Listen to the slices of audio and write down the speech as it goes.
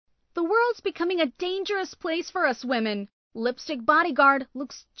world's becoming a dangerous place for us women. Lipstick Bodyguard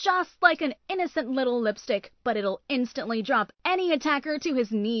looks just like an innocent little lipstick, but it'll instantly drop any attacker to his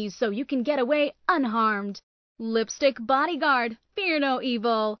knees so you can get away unharmed. Lipstick Bodyguard, fear no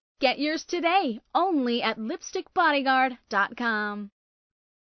evil. Get yours today, only at lipstickbodyguard.com.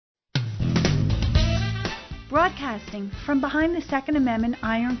 Broadcasting from behind the Second Amendment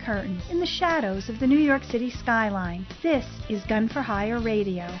Iron Curtain in the shadows of the New York City skyline, this is Gun for Hire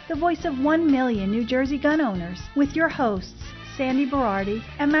Radio, the voice of 1 million New Jersey gun owners, with your hosts, Sandy Berardi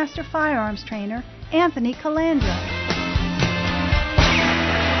and Master Firearms Trainer Anthony Calandra.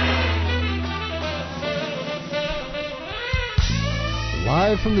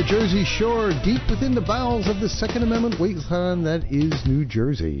 Live from the Jersey Shore, deep within the bowels of the Second Amendment wasteland that is New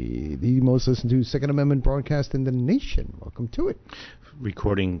Jersey, the most listened to Second Amendment broadcast in the nation. Welcome to it.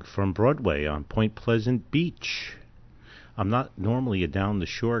 Recording from Broadway on Point Pleasant Beach. I'm not normally a down the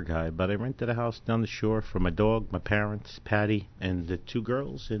shore guy, but I rented a house down the shore for my dog, my parents, Patty, and the 2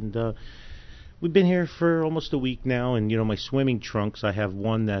 girls, and we've been here for almost a week now, and, you know, my swimming trunks, I have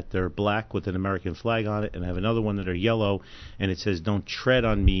one that they're black with an American flag on it, and I have another one that are yellow, and it says, "Don't tread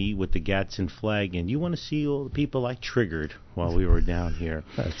on me," with the Gadsden flag, and you want to see all the people I triggered while we were down here.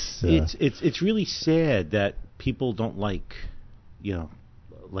 That's, It's really sad that people don't like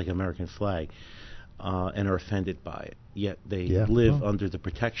American flag, and are offended by it, yet they live under the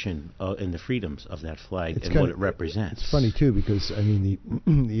protection and the freedoms of that flag and what it represents. It's funny too, because I mean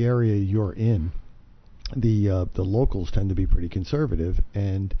the area you're in, the locals tend to be pretty conservative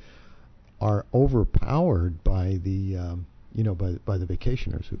and are overpowered by the by the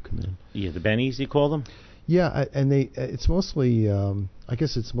vacationers who come in. Yeah, the bennies, you call them. Yeah, and it's mostly I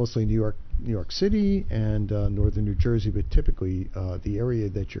guess it's mostly New York City and northern New Jersey, but typically the area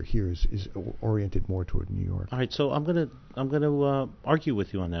that you're here is oriented more toward New York. All right, so I'm gonna argue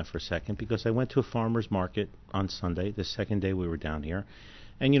with you on that for a second, because I went to a farmer's market on Sunday, the second day we were down here,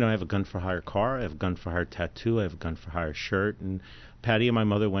 and I have a gun for hire car, I have a gun for hire tattoo, I have a gun for hire shirt, and Patty and my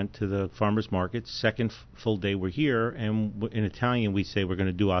mother went to the farmer's market. Second full day we're here, and in Italian we say we're going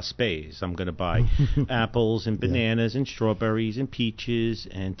to do a spese. I'm going to buy apples and bananas and strawberries and peaches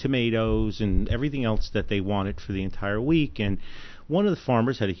and tomatoes and everything else that they wanted for the entire week. And one of the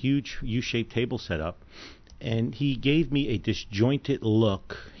farmers had a huge U-shaped table set up, and he gave me a disjointed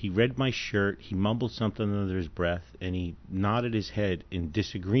look. He read my shirt, he mumbled something under his breath, and he nodded his head in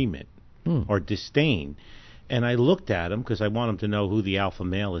disagreement or disdain. And I looked at him because I want him to know who the alpha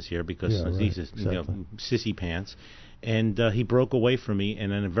male is here, because he's sissy pants. And he broke away from me,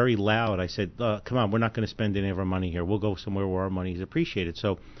 and then very loud I said, come on, we're not going to spend any of our money here. We'll go somewhere where our money is appreciated.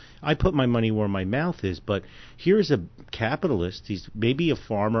 So I put my money where my mouth is, but here's a capitalist. He's maybe a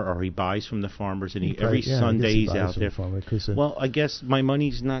farmer, or he buys from the farmers, and every Sunday he's out there. Well, I guess my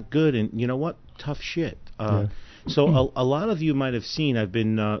money's not good, and you know what? Tough shit. So a lot of you might have seen I've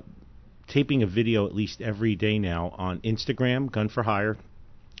been taping a video at least every day now on Instagram, Gun for Hire,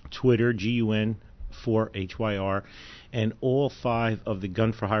 Twitter, GUN4HYR, and all 5 of the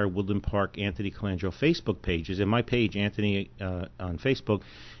Gun for Hire Woodland Park Anthony Calandro Facebook pages. And my page, Anthony on Facebook,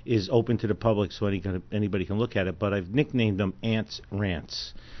 is open to the public, so anybody can look at it. But I've nicknamed them Ants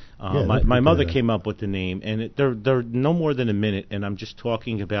Rants. My mother came up with the name, and they're no more than a minute, and I'm just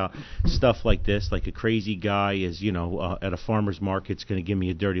talking about stuff like this, like a crazy guy is, at a farmer's market's going to give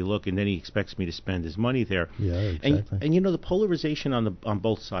me a dirty look, and then he expects me to spend his money there. Yeah, exactly. And the polarization on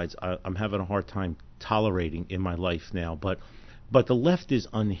both sides, I'm having a hard time tolerating in my life now, but the left is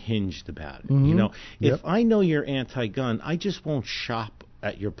unhinged about it. Mm-hmm. If I know you're anti-gun, I just won't shop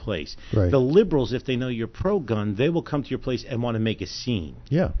at your place. Right. The liberals, if they know you're pro-gun, they will come to your place and want to make a scene.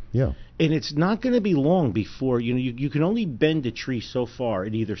 Yeah. And it's not going to be long before, you can only bend a tree so far.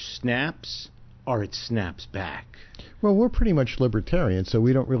 It either snaps or it snaps back. Well, we're pretty much libertarian, so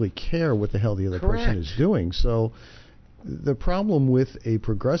we don't really care what the hell the other person is doing. So the problem with a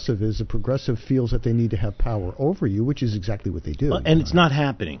progressive is a progressive feels that they need to have power over you, which is exactly what they do. And it's not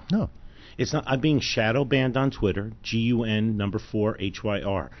happening. No. It's not. I'm being shadow banned on Twitter,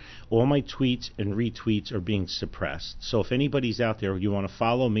 GUN4HYR. All my tweets and retweets are being suppressed. So if anybody's out there, you want to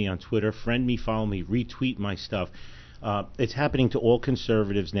follow me on Twitter, friend me, follow me, retweet my stuff. It's happening to all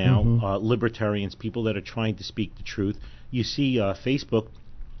conservatives now, libertarians, people that are trying to speak the truth. You see Facebook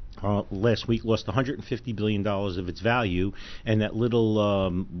last week lost $150 billion of its value, and that little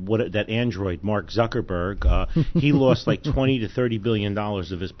that android Mark Zuckerberg, he lost like $20 to $30 billion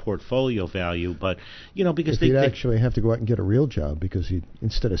of his portfolio value. But because he'd actually have to go out and get a real job, because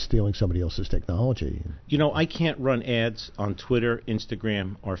instead of stealing somebody else's technology. I can't run ads on Twitter,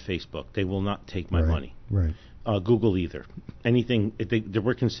 Instagram, or Facebook. They will not take my money. Right. Google either. Anything they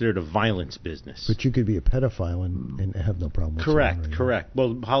were considered a violence business. But you could be a pedophile and have no problem with Correct, right? correct.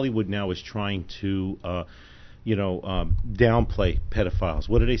 Well, Hollywood now is trying to, downplay pedophiles.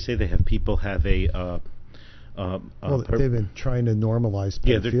 What do they say? They have people have a. They've been trying to normalize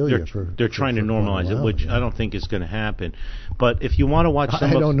pedophilia they're trying to normalize it, which I don't think is going to happen. But if you want to watch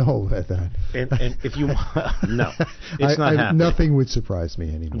I don't know about that. And if you no, it's not happening. Nothing would surprise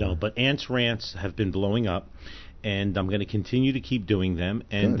me anymore. No, but Ants Rants have been blowing up, and I'm going to continue to keep doing them.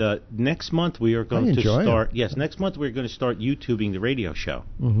 And next month we are going to start. Yes, next month we're going to start YouTubing the radio show.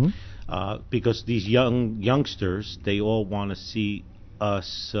 Mm-hmm. Because these youngsters, they all want to see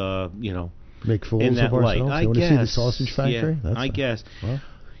us, make fools in that of ourselves. Light. You want to see the sausage factory? Yeah, I guess. Well.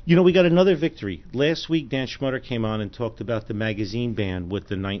 We got another victory. Last week, Dan Schmutter came on and talked about the magazine ban with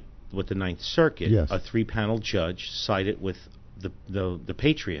the Ninth Circuit. Yes. A 3-panel judge sided with the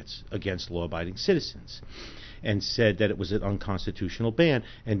Patriots against law-abiding citizens, and said that it was an unconstitutional ban.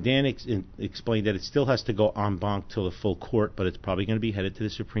 And Dan explained that it still has to go en banc to the full court, but it's probably going to be headed to the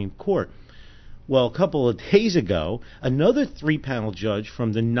Supreme Court. Well, a couple of days ago, another 3-panel judge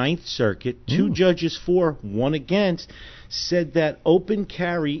from the Ninth Circuit, 2 judges for, 1 against, said that open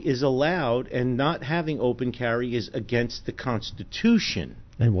carry is allowed and not having open carry is against the Constitution.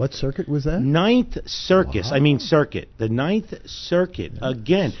 And what circuit was that? Ninth Circuit. Wow. Circuit. The Ninth Circuit. Yes.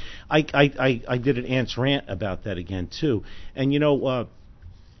 Again, I did an Ants Rant about that again, too. And,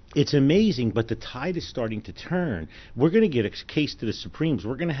 it's amazing, but the tide is starting to turn. We're going to get a case to the Supremes.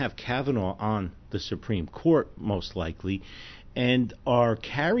 We're going to have Kavanaugh on the Supreme Court, most likely. And our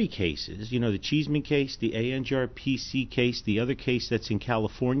carry cases, the Cheeseman case, the ANJRPC case, the other case that's in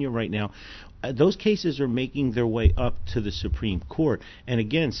California right now, those cases are making their way up to the Supreme Court. And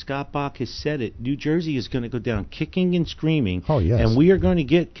again, Scott Bach has said it, New Jersey is going to go down kicking and screaming. Oh, yes. And we are going to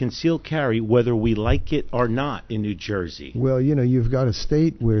get concealed carry whether we like it or not in New Jersey. Well, you've got a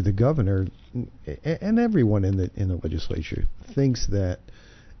state where the governor and everyone in the legislature thinks that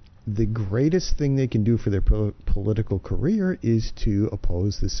the greatest thing they can do for their political career is to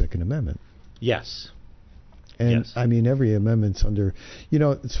oppose the Second Amendment. Yes. And yes. Every amendment's under.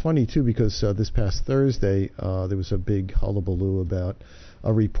 It's funny too because this past Thursday there was a big hullabaloo about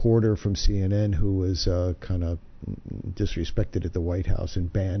a reporter from CNN who was kind of disrespected at the White House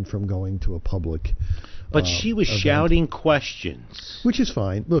and banned from going to a public. But she was event. Shouting questions, which is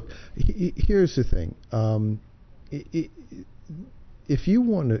fine. Look, here's the thing. If you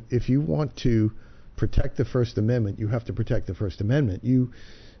want to protect the First Amendment, you have to protect the First Amendment. You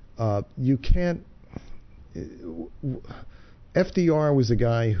can't. FDR was a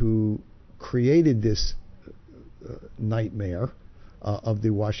guy who created this nightmare of the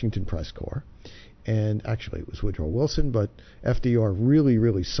Washington Press Corps, and actually it was Woodrow Wilson, but FDR really,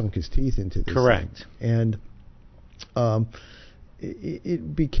 really sunk his teeth into this. Correct. Thing. And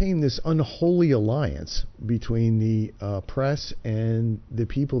it became this unholy alliance between the press and the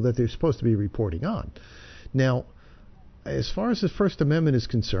people that they're supposed to be reporting on. Now, as far as the First Amendment is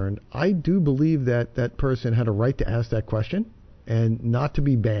concerned, I do believe that that person had a right to ask that question and not to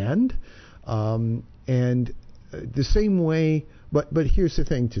be banned. And the same way, but here's the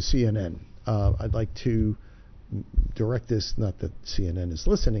thing to CNN. I'd like to direct this, not that CNN is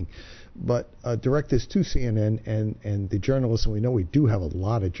listening, but direct this to CNN and the journalists, and we know we do have a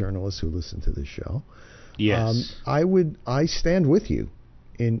lot of journalists who listen to this show. Yes. I stand with you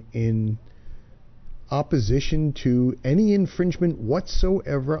in opposition to any infringement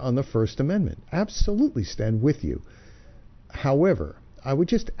whatsoever on the First Amendment. Absolutely stand with you. However, I would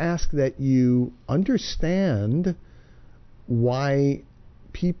just ask that you understand why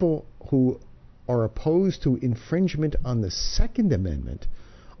people who are opposed to infringement on the Second Amendment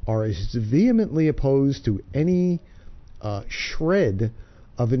are as vehemently opposed to any shred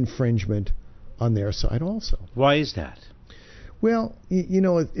of infringement on their side also. Why is that? Well,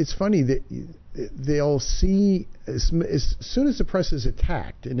 it's funny that they'll see as soon as the press is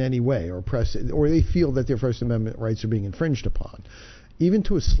attacked in any way, or they feel that their First Amendment rights are being infringed upon, even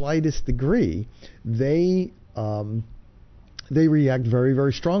to a slightest degree, they react very,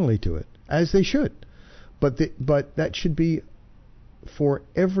 very strongly to it, as they should. But that should be for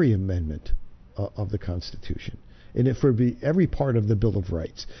every amendment of the Constitution, and it for every part of the Bill of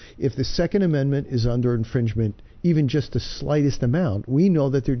Rights. If the Second Amendment is under infringement, even just the slightest amount, we know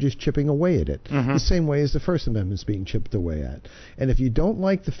that they're just chipping away at it. Mm-hmm. The same way as the First Amendment is being chipped away at. And if you don't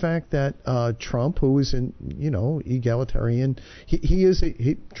like the fact that Trump, who is an egalitarian,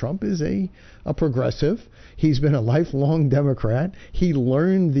 Trump is a progressive. He's been a lifelong Democrat. He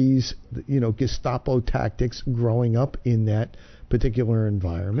learned these Gestapo tactics growing up in that particular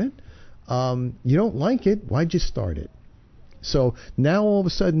environment. You don't like it. Why'd you start it? So now all of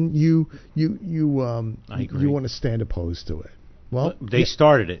a sudden you I agree. want to stand opposed to it. Well, they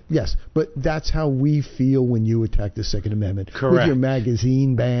started it. Yes, but that's how we feel when you attack the Second Amendment. Correct. With your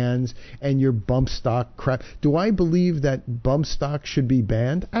magazine bans and your bump stock crap. Do I believe that bump stock should be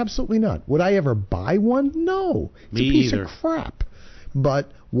banned? Absolutely not. Would I ever buy one? No. It's Me a piece either. of crap. But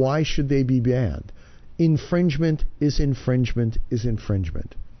why should they be banned? Infringement is infringement is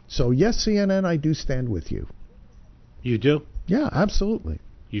infringement. So yes, CNN, I do stand with you. You do? Yeah, absolutely.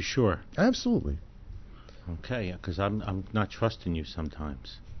 You sure? Absolutely. Okay, because I'm not trusting you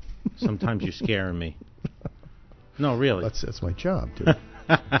sometimes. Sometimes you're scaring me. No, really. That's my job, dude.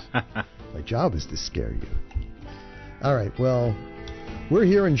 My job is to scare you. All right, well, we're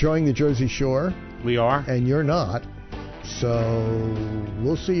here enjoying the Jersey Shore. We are? And you're not. So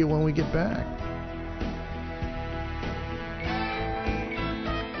we'll see you when we get back.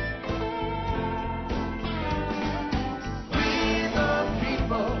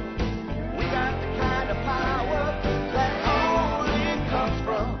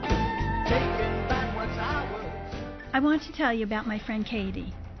 I want to tell you about my friend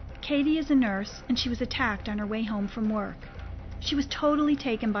Katie. Katie is a nurse, and she was attacked on her way home from work. She was totally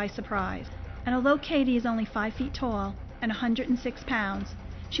taken by surprise, and although Katie is only 5 feet tall and 106 pounds,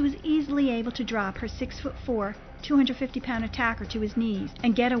 she was easily able to drop her 6'4", 250-pound attacker to his knees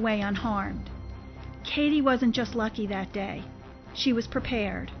and get away unharmed. Katie wasn't just lucky that day. She was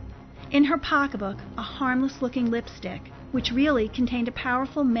prepared. In her pocketbook, a harmless-looking lipstick, which really contained a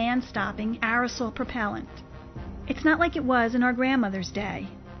powerful man-stopping aerosol propellant. It's not like it was in our grandmother's day.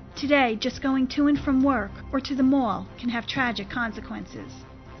 Today, just going to and from work or to the mall can have tragic consequences.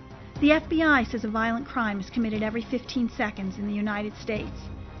 The FBI says a violent crime is committed every 15 seconds in the United States,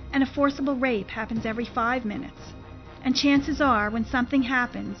 and a forcible rape happens every 5 minutes. And chances are, when something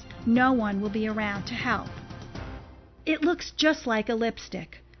happens, no one will be around to help. It looks just like a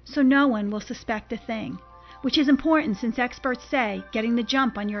lipstick, so no one will suspect a thing, which is important since experts say getting the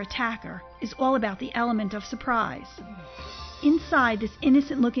jump on your attacker is all about the element of surprise. Inside this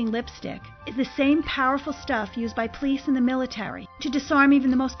innocent-looking lipstick is the same powerful stuff used by police and the military to disarm even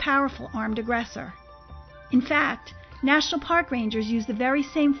the most powerful armed aggressor. In fact, National Park Rangers use the very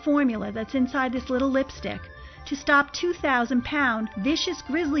same formula that's inside this little lipstick to stop 2,000-pound vicious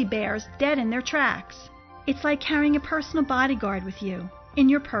grizzly bears dead in their tracks. It's like carrying a personal bodyguard with you, in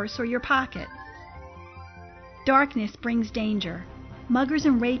your purse or your pocket. Darkness brings danger. Muggers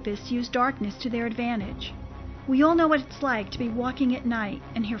and rapists use darkness to their advantage. We all know what it's like to be walking at night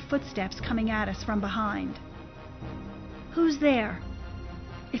and hear footsteps coming at us from behind. Who's there?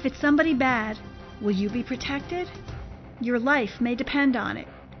 If it's somebody bad, will you be protected? Your life may depend on it.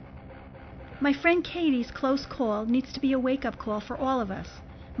 My friend Katie's close call needs to be a wake-up call for all of us,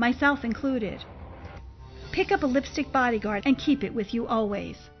 myself included. Pick up a lipstick bodyguard and keep it with you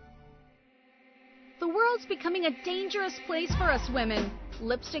always. The world's becoming a dangerous place for us women.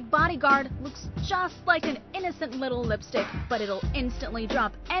 Lipstick Bodyguard looks just like an innocent little lipstick, but it'll instantly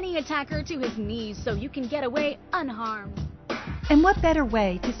drop any attacker to his knees so you can get away unharmed. And what better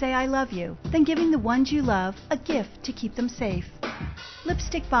way to say I love you than giving the ones you love a gift to keep them safe?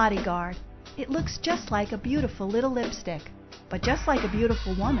 Lipstick Bodyguard. It looks just like a beautiful little lipstick, but just like a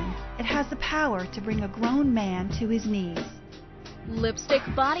beautiful woman, it has the power to bring a grown man to his knees. Lipstick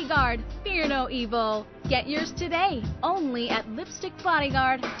Bodyguard. Fear no evil. Get yours today, only at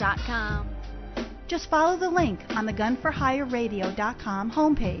lipstickbodyguard.com. Just follow the link on the gunforhireradio.com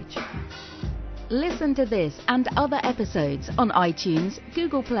homepage. Listen to this and other episodes on iTunes,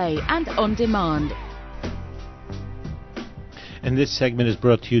 Google Play, and on demand. And this segment is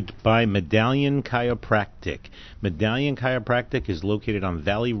brought to you by Medallion Chiropractic. Medallion Chiropractic is located on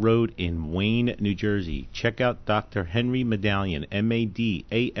Valley Road in Wayne, New Jersey. Check out Dr. Henry Medallion,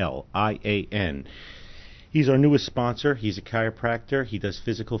 Madalian. He's our newest sponsor. He's a chiropractor. He does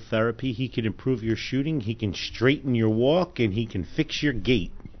physical therapy. He can improve your shooting. He can straighten your walk, and he can fix your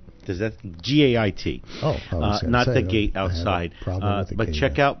gait. Does that GAIT? Oh, not the gate outside. But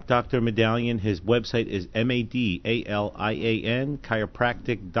check out Dr. Medallion. His website is Madalian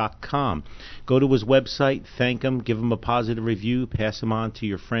chiropractic.com. Go to his website, thank him, give him a positive review, pass him on to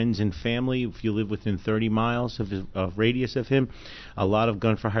your friends and family. If you live within 30 miles of radius of him, a lot of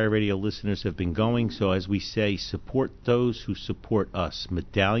Gun for Hire Radio listeners have been going. So as we say, support those who support us.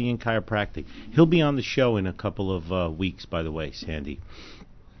 Medallion Chiropractic. He'll be on the show in a couple of weeks, by the way, Sandy.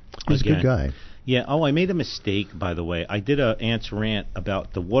 He's a good guy. Yeah. Oh, I made a mistake, by the way. I did a Ant's rant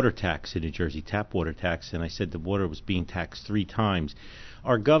about the water tax in New Jersey, tap water tax, and I said the water was being taxed 3 times.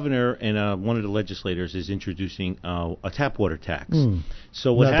 our governor and one of the legislators is introducing a tap water tax.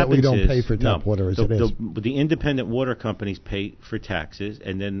 So what Not happens that we don't is pay for tap water as it is. the independent water companies pay for taxes,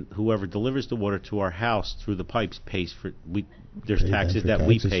 and then whoever delivers the water to our house through the pipes pays for. There's taxes that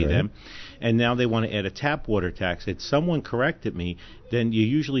we pay them, and now they want to add a tap water tax. And someone corrected me. Then you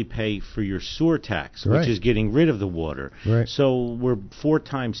usually pay for your sewer tax, which is getting rid of the water. Right. So we're 4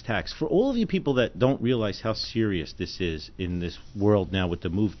 times taxed. For all of you people that don't realize how serious this is in this world now with the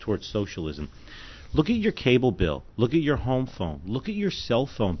move towards socialism, look at your cable bill, look at your home phone, look at your cell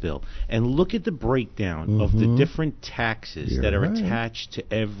phone bill, and look at the breakdown of the different taxes that are attached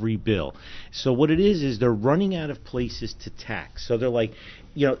to every bill. So what it is they're running out of places to tax. So they're like,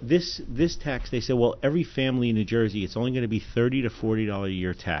 this tax, they say, well, every family in New Jersey, it's only going to be $30 to $40 a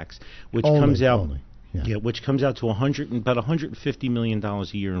year tax, which comes out to about $150 million a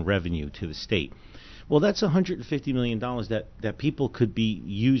year in revenue to the state. Well, that's $150 million that people could be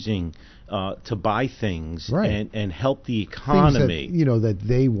using to buy things and help the economy. Things that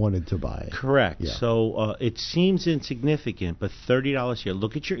they wanted to buy. Correct. Yeah. So it seems insignificant, but $30 here.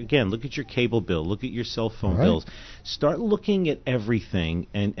 Look at your cable bill. Look at your cell phone bills. Start looking at everything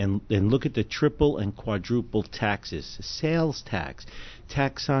and look at the triple and quadruple taxes: sales tax,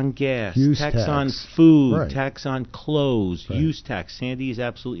 tax on gas, tax on food, tax on clothes, use tax. Sandy is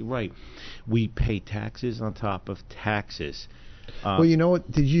absolutely right. We pay taxes on top of taxes. Well, you know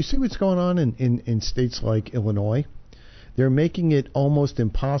what? Did you see what's going on in states like Illinois? They're making it almost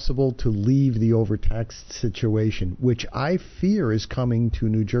impossible to leave the overtaxed situation, which I fear is coming to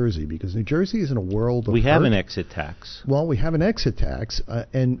New Jersey, because New Jersey is in a world of We have hurt. an exit tax. Well, we have an exit tax,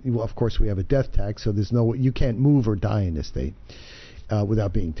 and of course we have a death tax, so you can't move or die in this state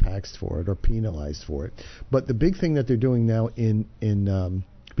without being taxed for it or penalized for it. But the big thing that they're doing now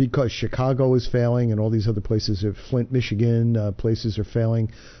because Chicago is failing and all these other places, Flint, Michigan, places are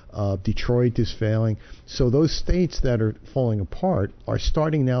failing, Detroit is failing. So those states that are falling apart are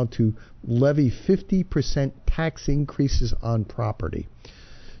starting now to levy 50% tax increases on property.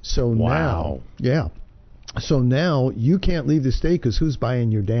 So So now you can't leave the state because who's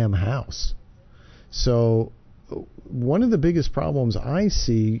buying your damn house? So one of the biggest problems I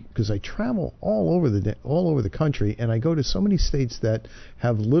see, because I travel all over the country, and I go to so many states that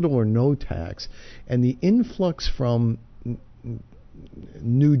have little or no tax, and the influx from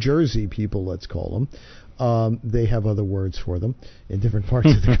New Jersey people, let's call them, they have other words for them in different parts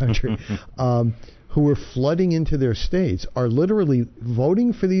of the country, who are flooding into their states, are literally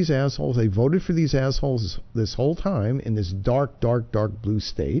voting for these assholes. They voted for these assholes this whole time in this dark, dark, dark blue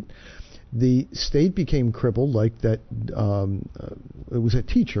state. The state became crippled like that. It was a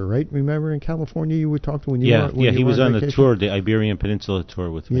teacher, right? Remember in California you would talk to when you were he was on vacation? the tour, the Iberian Peninsula tour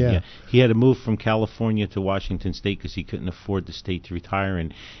with me. Yeah. He had to move from California to Washington State because he couldn't afford the state to retire,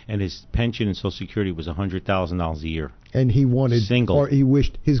 and his pension and Social Security was $100,000 a year. And he wanted, single. Or he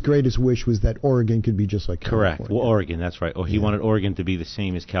wished, his greatest wish was that Oregon could be just like California. Correct. Well, Oregon, that's right. Or he wanted Oregon to be the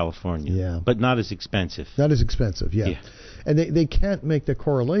same as California. Yeah. But not as expensive. Not as expensive, yeah. And they can't make the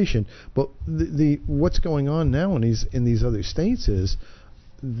correlation. But what's going on now in these other states is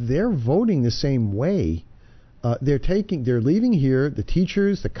they're voting the same way. They're leaving here. The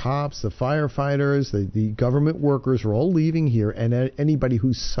teachers, the cops, the firefighters, the government workers are all leaving here, and anybody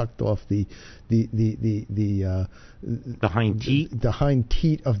who's sucked off the hind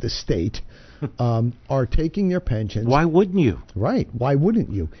teat of the state are taking their pensions. Why wouldn't you? Right. Why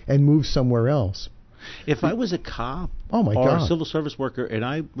wouldn't you? And move somewhere else. If I was a cop or a civil service worker and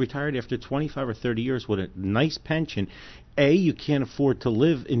I retired after 25 or 30 years with a nice pension, you can't afford to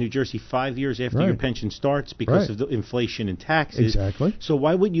live in New Jersey 5 years after your pension starts because of the inflation and taxes. Exactly. So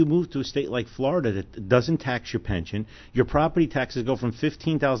why would you move to a state like Florida that doesn't tax your pension? Your property taxes go from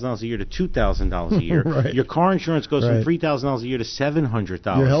 $15,000 a year to $2,000 a year. Right. Your car insurance goes from $3,000 a year to $700 a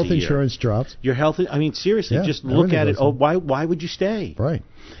year. Your health insurance drops. Your health, I mean, seriously, just look at it. Why would you stay? Right.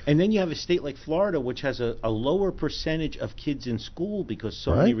 And then you have a state like Florida, which has a lower percentage of kids in school because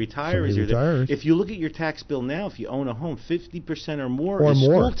so many retirees are there. If you look at your tax bill now, if you own a home, 50% or more is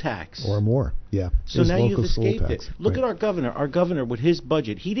school tax. Or more, yeah. So now you've escaped it. Look at our governor. Our governor, with his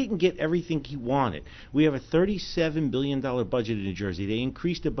budget, he didn't get everything he wanted. We have a $37 billion budget in New Jersey. They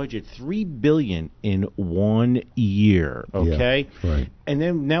increased the budget $3 billion in 1 year, okay? Yeah, right. And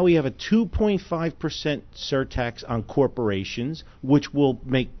then now we have a 2.5% surtax on corporations, which will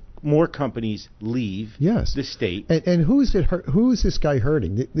make more companies leave the state. And who is this guy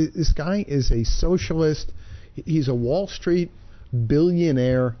hurting? This guy is a socialist. He's a Wall Street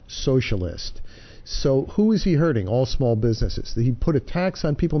billionaire socialist. So who is he hurting? All small businesses. He put a tax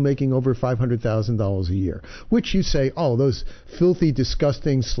on people making over $500,000 a year, which you say, oh, those filthy,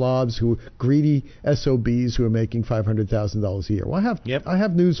 disgusting slobs, who greedy SOBs who are making $500,000 a year. Well, I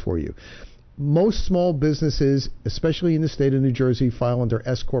have news for you. Most small businesses, especially in the state of New Jersey, file under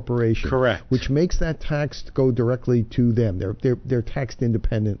S corporation. Correct. Which makes that tax go directly to them. They're taxed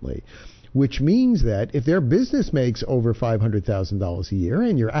independently. Which means that if their business makes over $500,000 a year,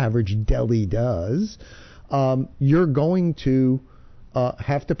 and your average deli does, you're going to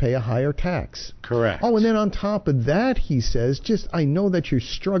have to pay a higher tax. Correct. Oh, and then on top of that, he says, I know that you're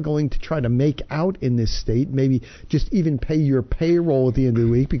struggling to try to make out in this state, maybe just even pay your payroll at the end of the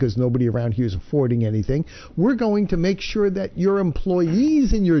week because nobody around here is affording anything. We're going to make sure that your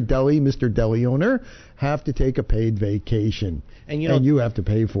employees in your deli, Mr. Deli owner, have to take a paid vacation. And you have to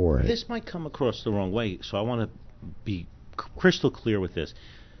pay for it. This might come across the wrong way, so I want to be crystal clear with this.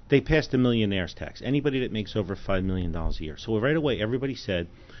 They passed the millionaire's tax. Anybody that makes over $5 million a year. So right away, everybody said,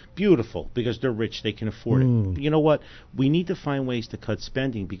 beautiful, because they're rich, they can afford it. You know what? We need to find ways to cut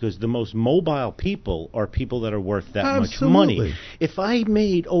spending because the most mobile people are people that are worth that much money. If I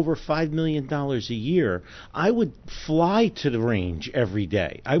made over $5 million a year, I would fly to the range every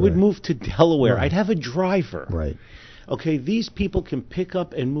day. I would move to Delaware. I'd have a driver. Right. Okay, these people can pick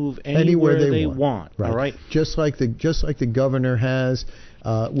up and move anywhere they want. All right, just like the governor has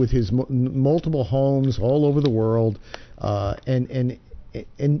with his multiple homes all over the world, and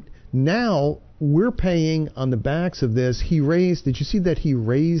now we're paying on the backs of this. Did you see that he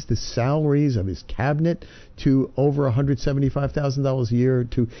raised the salaries of his cabinet to over $175,000 a year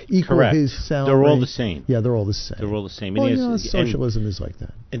to equal his salary? They're all the same. Yeah, they're all the same. They're all the same. Well, socialism is like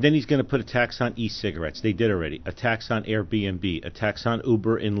that. And then he's going to put a tax on e-cigarettes. They did already. A tax on Airbnb. A tax on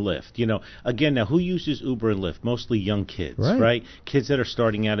Uber and Lyft. Again, now who uses Uber and Lyft? Mostly young kids, right? Kids that are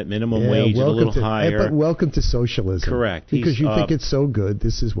starting out at minimum wage, a little higher. But welcome to socialism. Correct. Because you think it's so good.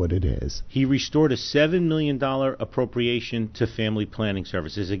 This is what it is. He restored a $7 million appropriation to family planning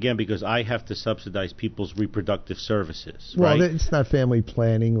services. Again, because I have to subsidize people's reproductive services. Well, right? It's not family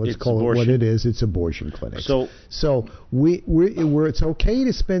planning. Let's call it what it is. It's abortion clinics. So it's okay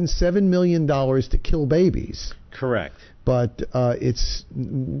to spend $7 million to kill babies. Correct. But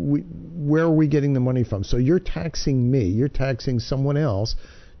where are we getting the money from? So you're taxing me. You're taxing someone else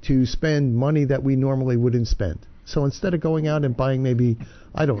to spend money that we normally wouldn't spend. So instead of going out and buying maybe,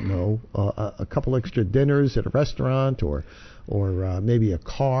 I don't know, a couple extra dinners at a restaurant or maybe a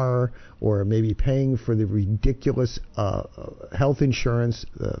car or maybe paying for the ridiculous health insurance,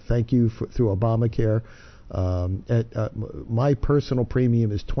 thank you, through Obamacare. My personal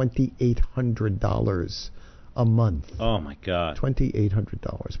premium is $2,800 a month. Oh, my God.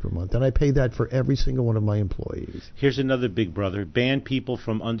 $2,800 per month. And I pay that for every single one of my employees. Here's another big brother. Ban people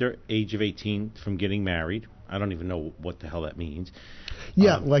from under age of 18 from getting married. I don't even know what the hell that means.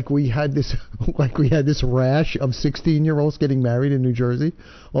 Yeah, like we had this rash of 16-year-olds getting married in New Jersey.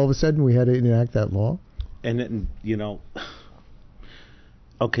 All of a sudden, we had to enact that law. And then,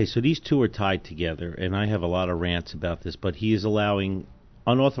 okay, so these two are tied together, and I have a lot of rants about this, but he is allowing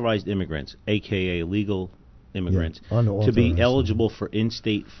unauthorized immigrants, a.k.a. illegal immigrants, to be eligible for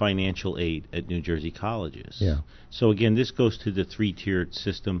in-state financial aid at New Jersey colleges. Yeah. So again, this goes to the three-tiered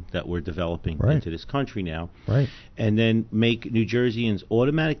system that we're developing into this country now. Right. And then make New Jerseyans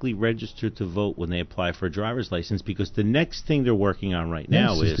automatically register to vote when they apply for a driver's license, because the next thing they're working on right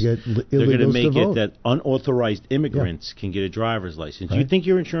now is they're going to make it that unauthorized immigrants can get a driver's license. You think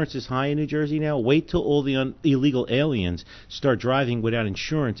your insurance is high in New Jersey now? Wait till all the illegal aliens start driving without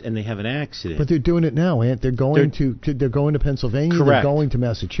insurance and they have an accident. But they're doing it now, Ant. They're going to Pennsylvania. Correct. They're going to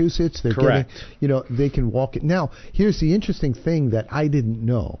Massachusetts. They're Correct. getting, they can walk it. Now, here's the interesting thing that I didn't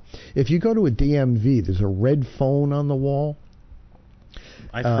know. If you go to a DMV, there's a red phone on the wall.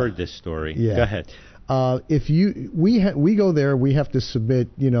 I've heard this story. Yeah. Go ahead. We go there, we have to submit,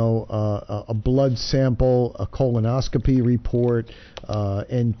 a blood sample, a colonoscopy report,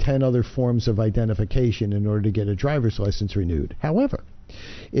 and 10 other forms of identification in order to get a driver's license renewed. However,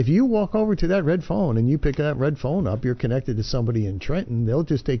 if you walk over to that red phone and you pick that red phone up, you're connected to somebody in Trenton, they'll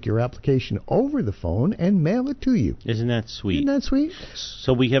just take your application over the phone and mail it to you. Isn't that sweet? Isn't that sweet?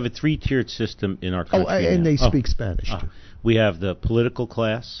 So we have a three-tiered system in our country. Oh, and they speak Spanish, too. We have the political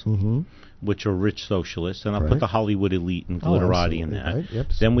class, which are rich socialists, and I'll put the Hollywood elite and glitterati in that. Right. Yep.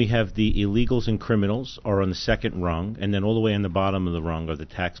 Then we have the illegals and criminals are on the second rung, and then all the way on the bottom of the rung are the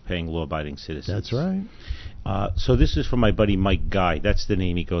tax-paying, law-abiding citizens. That's right. So this is from my buddy Mike Guy. That's the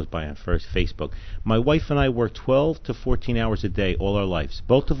name he goes by on Facebook. My wife and I work 12 to 14 hours a day all our lives.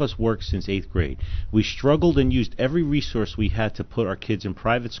 Both of us worked since 8th grade. We struggled and used every resource we had to put our kids in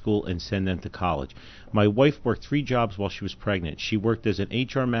private school and send them to college. My wife worked 3 jobs while she was pregnant. She worked as an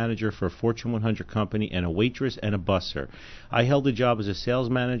HR manager for a Fortune 100 company and a waitress and a busser. I held a job as a sales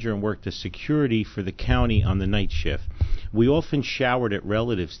manager and worked as security for the county on the night shift. We often showered at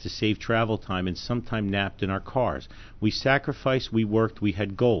relatives to save travel time and sometimes napped in our cars. We sacrificed, we worked, we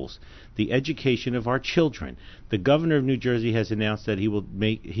had goals. The education of our children. The governor of New Jersey has announced that he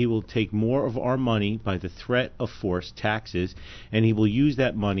will take more of our money by the threat of force, taxes, and he will use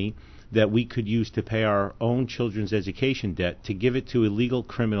that money that we could use to pay our own children's education debt to give it to illegal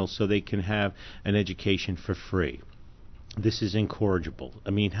criminals so they can have an education for free. This is incorrigible. I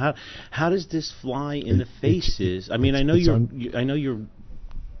mean, how does this fly in the faces? I mean, I know you're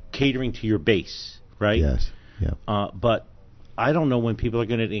catering to your base, right? Yes. Yeah. But I don't know when people are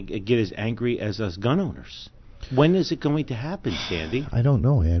going to get as angry as us gun owners. When is it going to happen, Sandy? I don't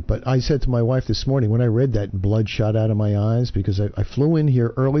know, Ed. But I said to my wife this morning when I read that, blood shot out of my eyes because I flew in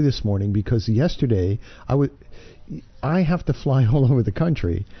here early this morning because yesterday I have to fly all over the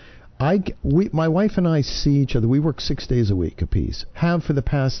country. My wife and I see each other. We work 6 days a week apiece. Have for the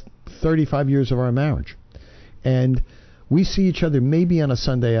past 35 years of our marriage, and we see each other maybe on a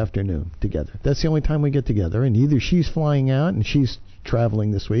Sunday afternoon together. That's the only time we get together. And either she's flying out and she's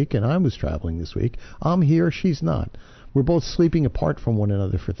traveling this week, and I was traveling this week. I'm here, she's not. We're both sleeping apart from one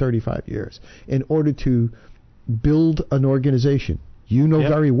another for 35 years in order to build an organization. You know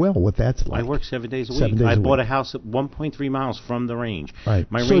very well what that's like. I work 7 days a week. I bought a house at 1.3 miles from the range. Right.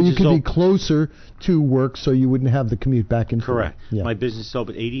 My so range you could be closer to work so you wouldn't have the commute back and forth. Correct. Yeah. My business is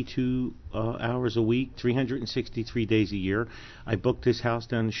open 82 hours a week, 363 days a year. I booked this house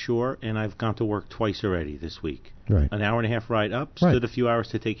down the shore, and I've gone to work twice already this week. Right. An hour and a half ride up, stood a few hours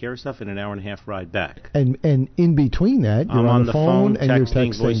to take care of stuff, and an hour and a half ride back. And in between that, you're I'm on the phone, and texting,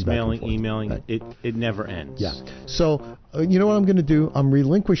 you're texting, voicemailing, emailing. Right. It never ends. Yeah. So you know what I'm going to do? I'm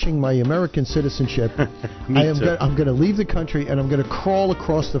relinquishing my American citizenship. I'm going to leave the country, and I'm going to crawl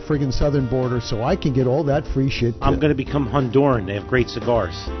across the friggin' southern border so I can get all that free shit. I'm going to become Honduran. They have great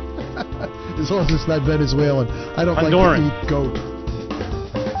cigars. As long as it's not Venezuelan. I don't Honduran. like to eat goat.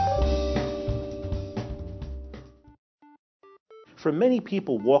 For many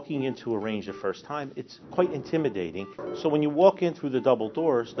people, walking into a range the first time, it's quite intimidating. So when you walk in through the double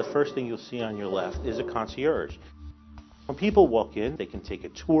doors, the first thing you'll see on your left is a concierge. When people walk in, they can take a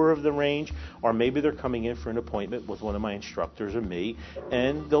tour of the range, or maybe they're coming in for an appointment with one of my instructors or me,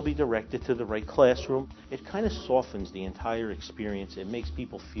 and they'll be directed to the right classroom. It kind of softens the entire experience. It makes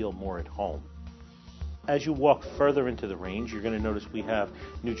people feel more at home. As you walk further into the range, you're going to notice we have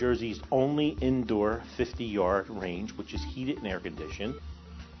New Jersey's only indoor 50-yard range, which is heated and air conditioned.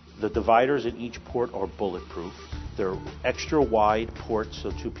 The dividers at each port are bulletproof. They're extra wide ports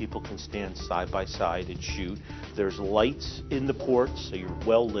so 2 people can stand side by side and shoot. There's lights in the ports, so you're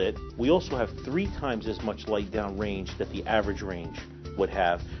well lit. We also have 3 times as much light down range that the average range would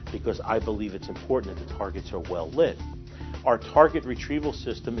have, because I believe it's important that the targets are well lit. Our target retrieval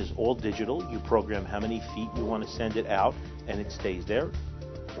system is all digital. You program how many feet you want to send it out, and it stays there.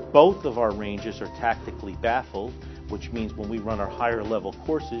 Both of our ranges are tactically baffled, which means when we run our higher level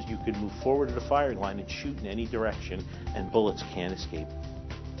courses, you can move forward to the firing line and shoot in any direction, and bullets can't escape.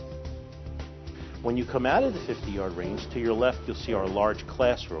 When you come out of the 50-yard range, to your left you'll see our large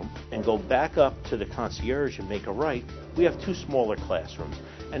classroom, and go back up to the concierge and make a right. We have 2 smaller classrooms,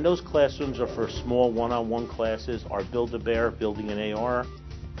 and those classrooms are for small one-on-one classes, our Build-A-Bear, building an AR.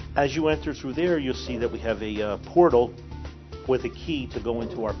 As you enter through there, you'll see that we have a portal with a key to go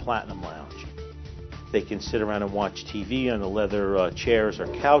into our Platinum Lounge. They can sit around and watch TV on the leather chairs or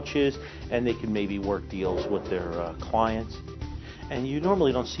couches, and they can maybe work deals with their clients. And you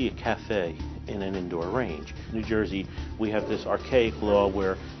normally don't see a cafe in an indoor range. In New Jersey, we have this archaic law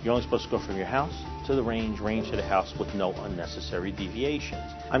where you're only supposed to go from your house to the range to the house with no unnecessary deviations.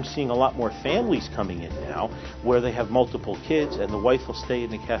 I'm seeing a lot more families coming in now where they have multiple kids, and the wife will stay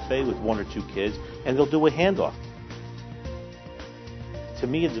in the cafe with 1 or 2 kids, and they'll do a handoff. To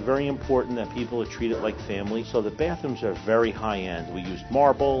me, it's very important that people are treated like family, so the bathrooms are very high-end. We use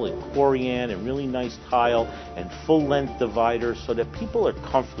marble and corian and really nice tile and full-length dividers so that people are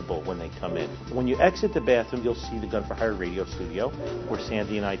comfortable when they come in. When you exit the bathroom, you'll see the Gun for Hire radio studio where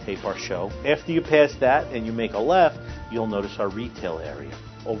Sandy and I tape our show. After you pass that and you make a left, you'll notice our retail area.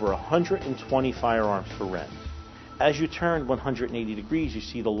 Over 120 firearms for rent. As you turn 180 degrees, you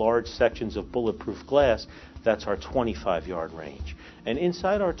see the large sections of bulletproof glass. That's our 25-yard range. And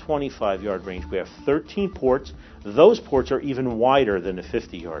inside our 25-yard range, we have 13 ports. Those ports are even wider than the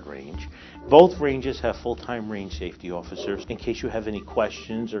 50-yard range. Both ranges have full-time range safety officers. In case you have any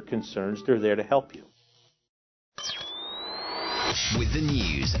questions or concerns, they're there to help you. With the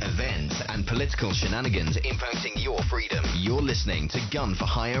news, events, and political shenanigans impacting your freedom, you're listening to Gun for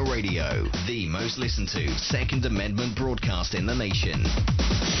Hire Radio, the most listened to Second Amendment broadcast in the nation.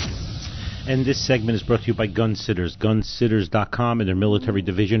 And this segment is brought to you by Gunsitters, gunsitters.com and their military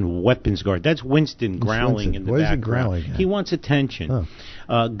division, Weapons Guard. That's Winston growling in the background. What is he growling at? He wants attention.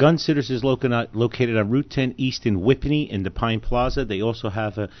 Gunsitters is located on Route 10 East in Whippany in the Pine Plaza. They also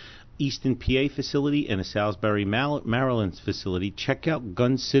have a Easton, PA facility and a Salisbury, Maryland facility. Check out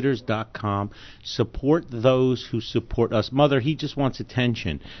gunsitters.com. Support those who support us. Mother, he just wants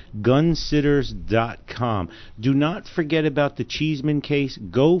attention. Gunsitters.com. Do not forget about the Cheeseman case.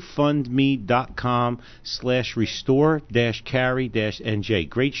 GoFundMe.com/restore-carry-NJ.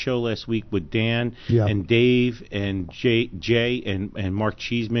 Great show last week with Dan and Dave and Jay and Mark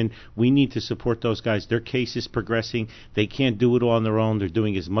Cheeseman. We need to support those guys. Their case is progressing. They can't do it all on their own. They're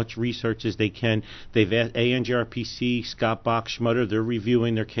doing as much research as they can. They've asked ANJRPC, Scott Bachschmutter, they're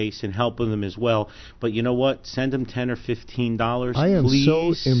reviewing their case and helping them as well. But you know what? Send them $10 or $15. I am please.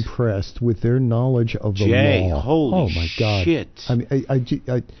 so impressed with their knowledge of the Jay, law. Holy my God. shit. I mean,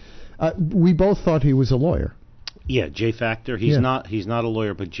 we both thought he was a lawyer. Yeah, Jay Factor. He's not a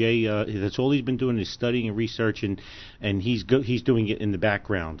lawyer, but Jay. That's all he's been doing is studying and research, and he's doing it in the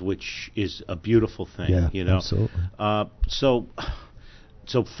background, which is a beautiful thing. Yeah, you know. Absolutely.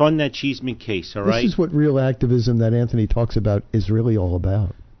 So fund that Cheeseman case, all right? This is what real activism that Anthony talks about is really all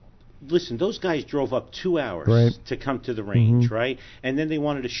about. Listen, those guys drove up 2 hours to come to the range, right? And then they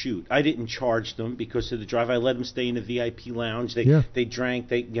wanted to shoot. I didn't charge them because of the drive. I let them stay in the VIP lounge. They drank,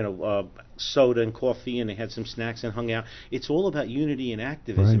 soda and coffee, and they had some snacks and hung out. It's all about unity and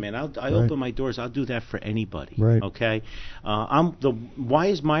activism, and I open my doors. I'll do that for anybody. Right. Okay. Why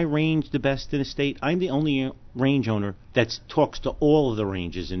is my range the best in the state? I'm the only range owner that talks to all of the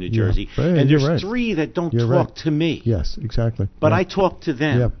ranges in New Jersey, and there's 3 that don't talk to me. Yes, exactly. But I talk to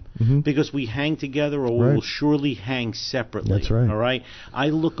them. Yeah. Because we hang together or we will surely hang separately. That's right. All right? I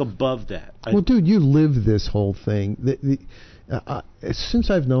look above that. Well, dude, you live this whole thing.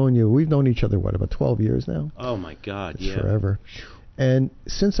 Since I've known you, we've known each other, about 12 years now? Oh, my God, It's forever. And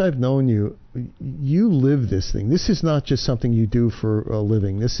since I've known you, you live this thing. This is not just something you do for a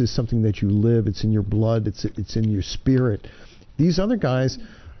living. This is something that you live. It's in your blood. It's in your spirit. These other guys...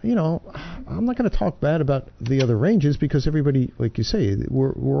 I'm not going to talk bad about the other ranges because everybody, like you say,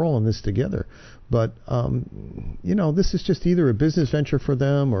 we're all in this together. But, this is just either a business venture for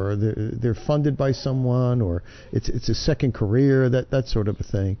them or they're funded by someone or it's a second career, that sort of a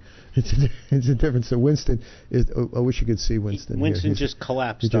thing. It's a difference. So Winston, I wish you could see Winston. Winston just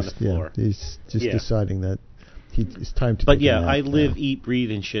collapsed on the floor. He's just deciding that. It's time to. But I live, eat,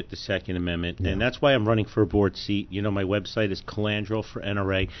 breathe, and shit the Second Amendment, and that's why I'm running for a board seat. My website is Calandro for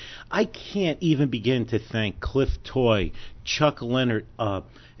NRA. I can't even begin to thank Cliff Toy, Chuck Leonard,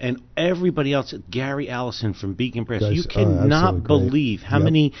 and everybody else, Gary Allison from Beacon Press. You cannot believe how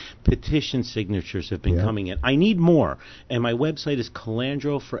many petition signatures have been coming in. I need more, and my website is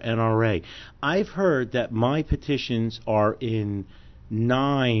Calandro for NRA. I've heard that my petitions are in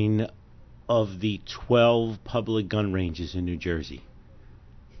 9 of the 12 public gun ranges in New Jersey.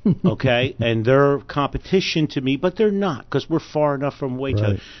 Okay? And they're competition to me, but they're not because we're far enough from each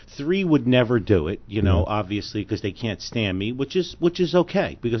other. 3 would never do it, obviously, because they can't stand me, which is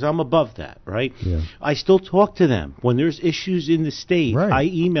okay because I'm above that, right? Yeah. I still talk to them. When there's issues in the state, I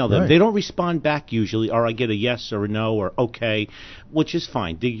email them. They don't respond back usually, or I get a yes or a no or okay, which is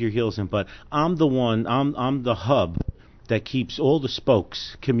fine. Dig your heels in. But I'm the one, I'm the hub that keeps all the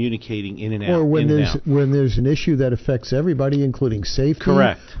spokes communicating in and out. Or when there's an issue that affects everybody, including safety,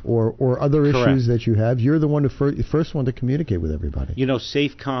 or other issues that you have, you're the one first one to communicate with everybody.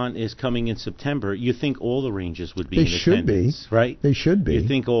 SafeCon is coming in September. You think all the ranges would be in attendance, right? They should be. You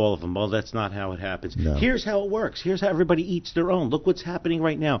think all of them. Well, that's not how it happens. No. Here's how it works. Here's how everybody eats their own. Look what's happening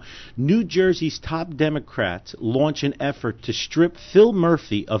right now. New Jersey's top Democrats launch an effort to strip Phil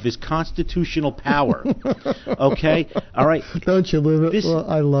Murphy of his constitutional power. Okay? All right. Don't you live it? Well,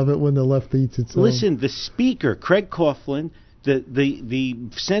 I love it when the left eats its own. Listen, the Speaker, Craig Coughlin, the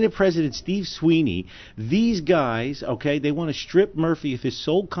Senate President Steve Sweeney, these guys, okay, they want to strip Murphy of his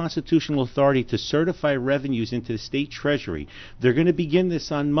sole constitutional authority to certify revenues into the state treasury. They're going to begin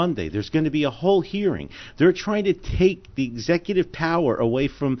this on Monday. There's going to be a whole hearing. They're trying to take the executive power away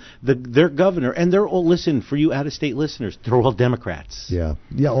from their governor, and they're all, listen, for you out-of-state listeners, they're all Democrats. Yeah.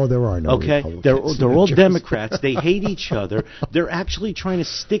 Oh, there are no Okay, they're all Democrats. They hate each other. They're actually trying to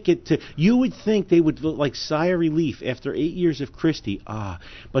stick it to. You would think they would look like sigh of relief after 8 years of Christie.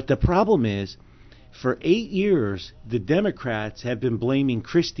 But the problem is, for 8 years, the Democrats have been blaming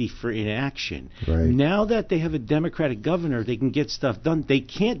Christie for inaction. Right. Now that they have a Democratic governor, they can get stuff done. They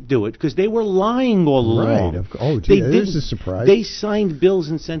can't do it because they were lying all along. Right. Oh, gee, there's a surprise. They signed bills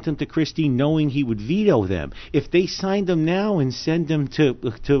and sent them to Christie knowing he would veto them. If they signed them now and send them to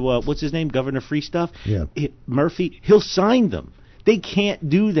what's his name, Governor Free Stuff, Murphy, he'll sign them. They can't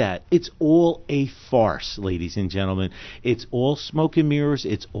do that. It's all a farce, ladies and gentlemen. It's all smoke and mirrors.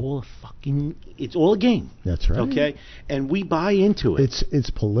 It's all a game. That's right. Okay? And we buy into it.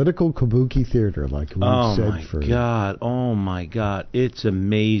 It's political kabuki theater, like we said. Oh my God. It's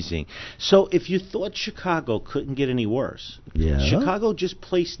amazing. So if you thought Chicago couldn't get any worse, Chicago just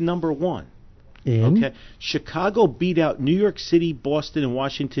placed number 1. Okay, Chicago beat out New York City, Boston, and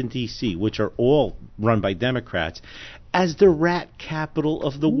Washington, D.C., which are all run by Democrats, as the rat capital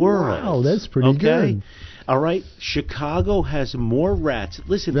of the world. Wow, that's pretty good. All right, Chicago has more rats.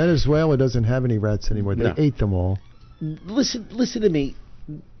 Listen, Venezuela doesn't have any rats anymore. They ate them all. Listen to me.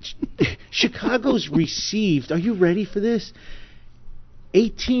 Chicago's received, are you ready for this?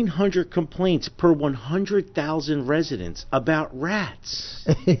 1,800 complaints per 100,000 residents about rats.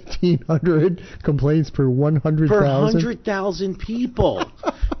 1,800 complaints per 100,000? Per 100,000 people.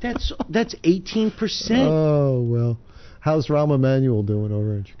 That's 18%. Oh, well. How's Rahm Emanuel doing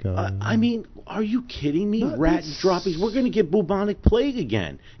over in Chicago? I mean, are you kidding me? Rat droppings. We're going to get bubonic plague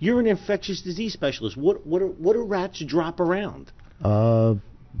again. You're an infectious disease specialist. What do rats drop around?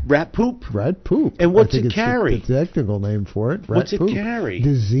 Rat poop? Rat poop. And what's it carry? The technical name for it. What's it carry?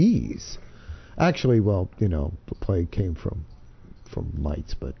 Disease. Actually, well, the plague came from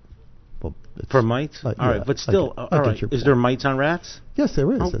mites, but... For mites? All right, but still, all right. Is there mites on rats? Yes,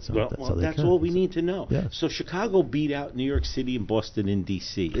 there is. That's all we need to know. Yeah. So Chicago beat out New York City and Boston and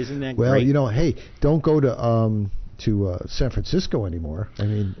D.C. Isn't that great? Well, hey, don't go to San Francisco anymore. I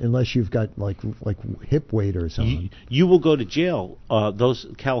mean, unless you've got like hip waders on. You will go to jail. Those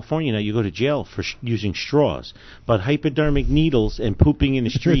California now, you go to jail for using straws. But hypodermic needles and pooping in the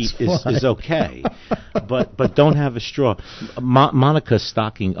street is okay. but don't have a straw. Monica's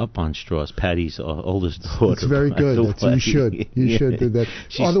stocking up on straws. Patty's oldest daughter. It's very good. You should do that.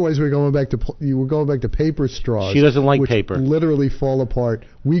 Otherwise, we're going back to paper straws. She doesn't like which paper. Literally fall apart.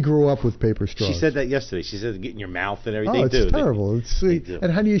 We grew up with paper straws. She said that yesterday. She said get in your mouth and everything. Oh, it's terrible.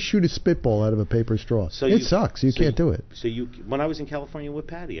 And how do you shoot a spitball out of a paper straw? It sucks. You can't do it. So when I was in California with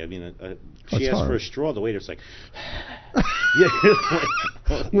Patty, I mean, she asked for a straw. The waiter's like,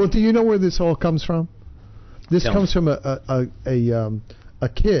 Well, do you know where this all comes from? This comes from a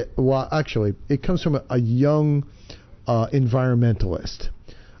kid. Well, actually, it comes from a young environmentalist.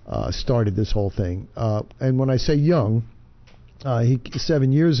 Started this whole thing, and when I say young,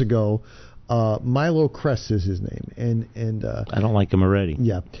 7 years ago. Milo Kress is his name, and I don't like him already.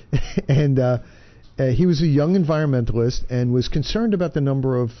 Yeah, and he was a young environmentalist and was concerned about the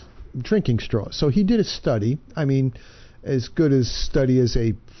number of drinking straws. So he did a study. I mean, as good a study as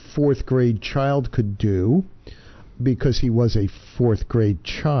a 4th grade child could do, because he was a 4th grade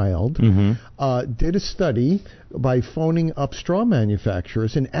child. Did a study by phoning up straw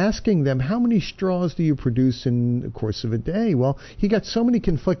manufacturers and asking them, how many straws do you produce in the course of a day? Well, he got so many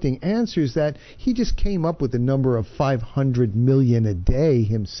conflicting answers that he just came up with a number of 500 million a day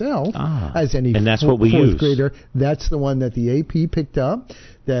himself, as any and that's what we 4th use. grader. That's the one that the AP picked up,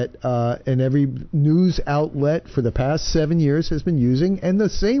 that and every news outlet for the past 7 years has been using, and the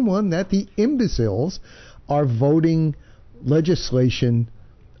same one that the imbeciles are voting legislation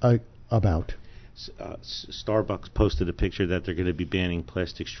about. Starbucks posted a picture that they're going to be banning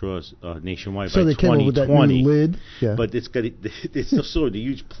plastic straws nationwide so by 2020. So they came up with that new lid. Yeah. But it's still sort of the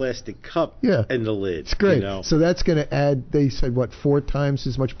huge plastic cup and the lid. It's great. So that's going to add, they said, 4 times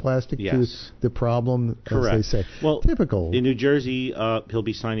as much plastic to the problem, Correct. as they say. Well, typical. In New Jersey, he'll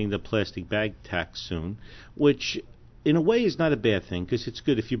be signing the plastic bag tax soon, which in a way, is not a bad thing because it's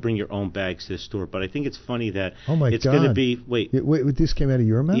good if you bring your own bags to the store. But I think it's funny that Oh my it's God! going to be wait, this came out of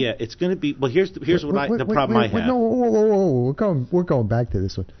your mouth? yeah, it's going to be. Well, here's the problem I have. No, whoa. We're going back to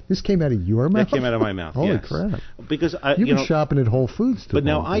this one. This came out of your mouth. That came out of my mouth. Holy yes. crap! Because You've been shopping at Whole Foods too. But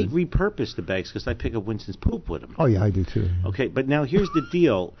now I repurpose the bags because I pick up Winston's poop with them. Oh yeah, I do too. Okay, but now here's the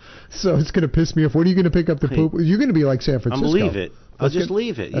deal. So it's going to piss me off. What are you going to pick up the poop? You're going to be like San Francisco. I'm going to leave it. I'll just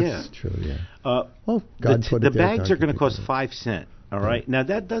leave it. That's true. Yeah. Well, God put it the there, bags God are going to can cost pick it 5 cents. All right. Now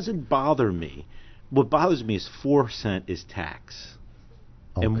that doesn't bother me. What bothers me is 4 cents is tax,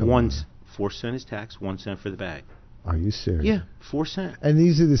 and 4 cents is tax. 1 cent for the bag. Are you serious? Yeah, 4 cents. And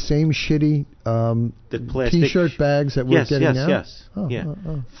these are the same shitty the plastic T-shirt bags that we're getting now? Yes. Oh, yeah.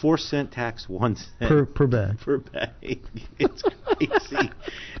 4 cent tax, 1 cent per bag. Per bag. It's crazy.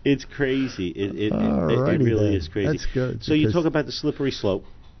 It's crazy. It Alrighty really then. is crazy. That's good. So you talk about the slippery slope.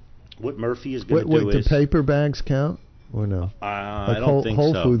 What Murphy is going to do is... do paper bags count or no? I don't think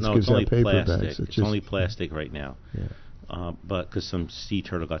Whole so. Foods No, gives it's only out paper plastic. bags. It's only plastic right now. Yeah. But because some sea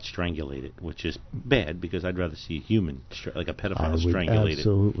turtle got strangulated, which is bad because I'd rather see a human, like a pedophile, strangulated.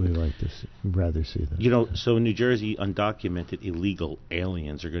 Absolutely like to rather see that. You know, so in New Jersey, undocumented illegal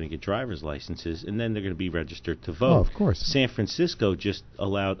aliens are going to get driver's licenses, and then they're going to be registered to vote. Oh, of course. San Francisco just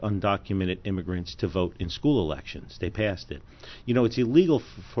allowed undocumented immigrants to vote in school elections. They passed it. You know, it's illegal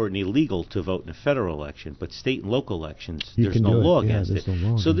for an illegal to vote in a federal election, but state and local elections, there's no law against it.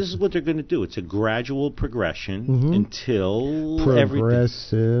 So this is what they're going to do. It's a gradual progression until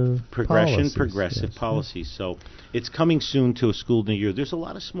progressive policies. So it's coming soon to a school near you. There's a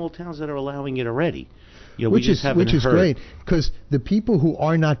lot of small towns that are allowing it already. You know, which is great because the people who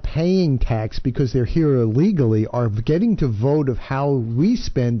are not paying tax because they're here illegally are getting to vote of how we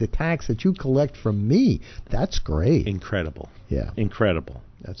spend the tax that you collect from me. That's great. Incredible. Yeah. Incredible.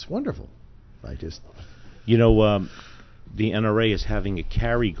 That's wonderful. You know, the NRA is having a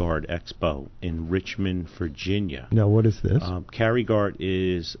Carry Guard Expo in Richmond, Virginia. Now, what is this? Carry Guard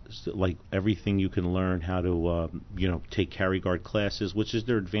is like everything you can learn how to, take Carry Guard classes, which is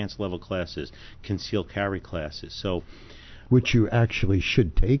their advanced level classes, concealed carry classes. So, which you actually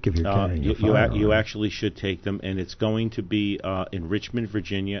should take if you're carrying a firearm. You actually should take them, and it's going to be in Richmond,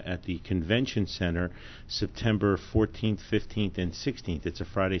 Virginia, at the Convention Center, September 14th, 15th, and 16th. It's a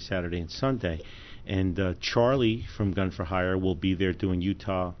Friday, Saturday, and Sunday. And Charlie from Gun for Hire will be there doing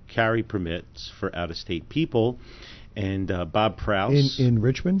Utah carry permits for out-of-state people. And Bob Prowse in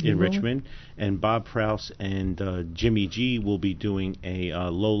Richmond? In Richmond. And Bob Prowse and Jimmy G will be doing a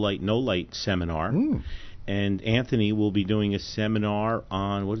low-light, no-light seminar. And Anthony will be doing a seminar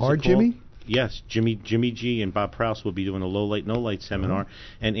on, what is it called? Jimmy? Yes, Jimmy G and Bob Prowse will be doing a low-light, no-light seminar.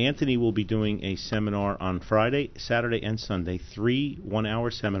 And Anthony will be doing a seminar on Friday, Saturday, and Sunday, 3 one-hour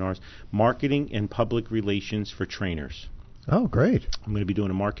seminars, marketing and public relations for trainers. Oh, great. I'm going to be doing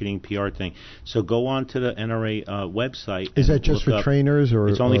a marketing PR thing. So go on to the NRA website. Is that just for trainers or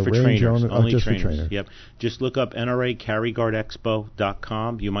it's only for trainers? Only just trainers. For trainers. Yep. Just look up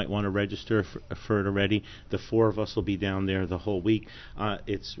NRACarryGuardExpo.com. You might want to register for it already. The 4 of us will be down there the whole week.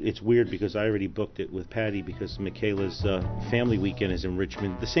 It's weird because I already booked it with Patty because Michaela's family weekend is in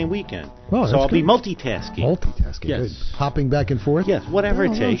Richmond the same weekend. Well, so I'll good. be multitasking. Multitasking. Yes. Good. Hopping back and forth? Yes, whatever it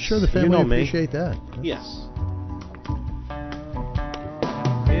takes. I'm sure the family appreciate that. Yes.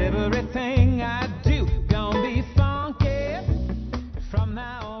 Everything I do gonna be funky from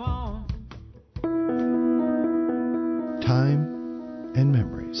now on. Time and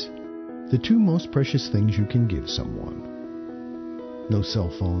memories. The 2 most precious things you can give someone. No cell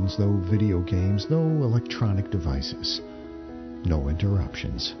phones, no video games, no electronic devices. No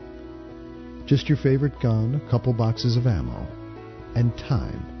interruptions. Just your favorite gun, a couple boxes of ammo, and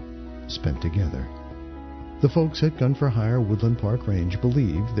time spent together. The folks at Gun for Hire Woodland Park Range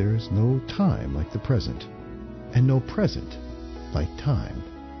believe there's no time like the present, and no present like time.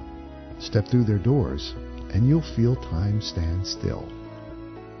 Step through their doors, and you'll feel time stand still.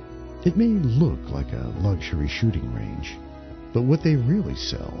 It may look like a luxury shooting range, but what they really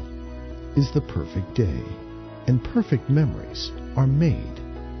sell is the perfect day, and perfect memories are made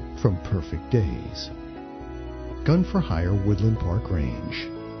from perfect days. Gun for Hire Woodland Park Range,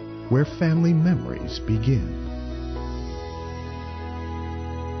 where family memories begin.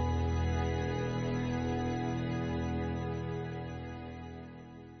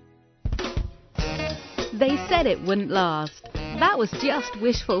 They said it wouldn't last. That was just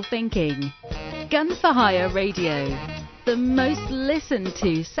wishful thinking. Gun for Hire Radio, the most listened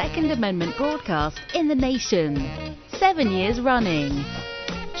to Second Amendment broadcast in the nation. 7 years running.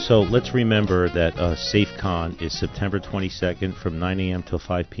 So let's remember that SafeCon is September 22nd from 9 a.m. till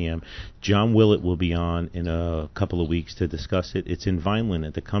 5 p.m. John Willett will be on in a couple of weeks to discuss it. It's in Vineland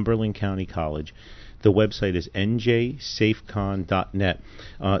at the Cumberland County College. The website is njsafecon.net.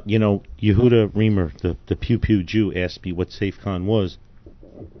 Yehuda Reamer, the Pew Pew Jew, asked me what SafeCon was,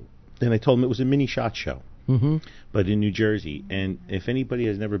 and I told him it was a mini SHOT Show, but in New Jersey. And if anybody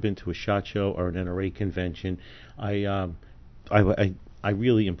has never been to a SHOT Show or an NRA convention, I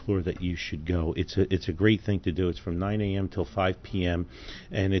really implore that you should go. It's a great thing to do. It's from 9 a.m. till 5 p.m.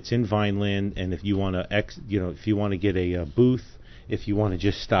 and it's in Vineland. And if you want to, if you want to get a booth, if you want to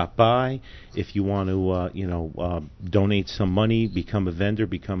just stop by, if you want to, donate some money, become a vendor,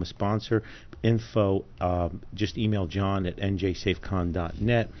 become a sponsor, info, just email John at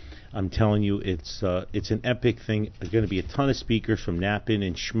njsafecon.net. I'm telling you, it's an epic thing. There's going to be a ton of speakers from Nappin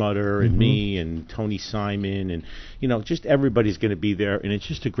and Schmutter and me and Tony Simon and, just everybody's going to be there. And it's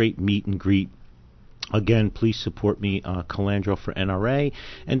just a great meet and greet. Again, please support me, Calandro for NRA.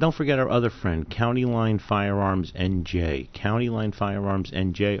 And don't forget our other friend, County Line Firearms NJ. County Line Firearms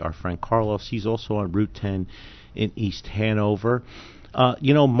NJ, our friend Carlos. He's also on Route 10 in East Hanover.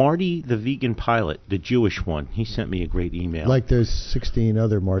 Marty the Vegan Pilot, the Jewish one, he sent me a great email. Like there's 16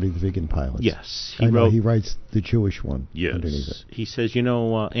 other Marty the Vegan Pilots. Yes. He writes the Jewish one underneath it. He says,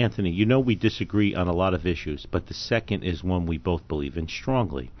 Anthony, we disagree on a lot of issues, but the second is one we both believe in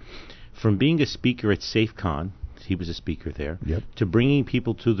strongly. From being a speaker at SafeCon, he was a speaker there, to bringing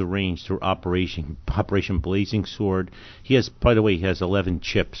people to the range through Operation Blazing Sword. He has 11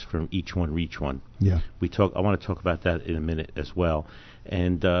 chips from each one reach one. Yeah. I want to talk about that in a minute as well.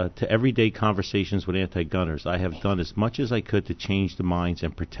 And to everyday conversations with anti-gunners, I have done as much as I could to change the minds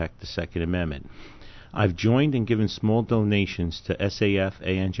and protect the Second Amendment. I've joined and given small donations to SAF,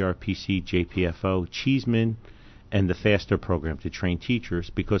 ANJRPC, JPFO, Cheeseman, and the FASTER program to train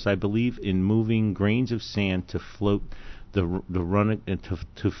teachers because I believe in moving grains of sand to float the run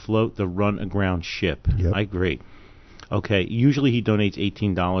aground ship. Yep. I agree. Okay, usually he donates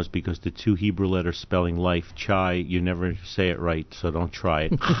 $18 because the two Hebrew letters spelling life, chai, you never say it right, so don't try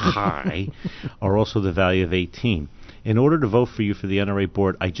it, chai, are also the value of 18. In order to vote for you for the NRA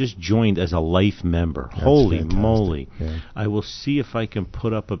board, I just joined as a life member. That's Holy fantastic. moly. Yeah. I will see if I can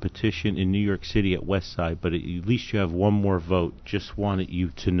put up a petition in New York City at Westside, but at least you have one more vote. Just wanted you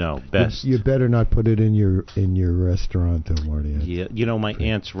to know. Best. You better not put it in your restaurant, though, Marty. Yeah, my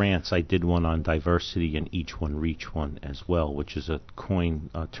aunt's rants, I did one on diversity and each one reach one as well, which is a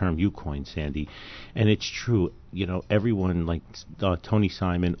term you coined, Sandy. And it's true. Everyone, like Tony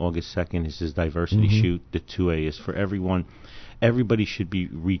Simon, August 2nd is his diversity shoot. The 2A is for everyone. Everybody should be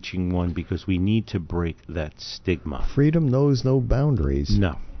reaching one because we need to break that stigma. Freedom knows no boundaries.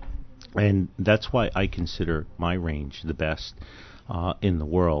 No. And that's why I consider my range the best in the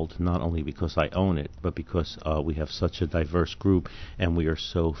world, not only because I own it, but because we have such a diverse group and we are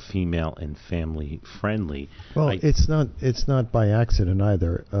so female and family friendly. Well, it's not by accident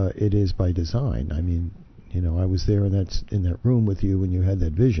either. It is by design. I mean, I was there in that room with you when you had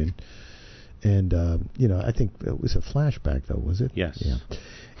that vision, and I think it was a flashback, though, was it? Yes. Yeah.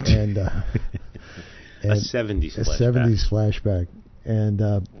 And a 70s flashback. A 70s flashback, and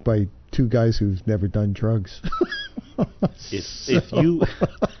by two guys who've never done drugs. If you,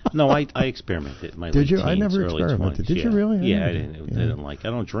 no, I experimented in my late Did you? teens, I never early experimented. 20s. Did you really? Yeah, I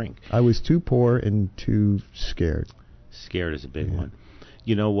don't drink. I was too poor and too scared. Scared is a big one.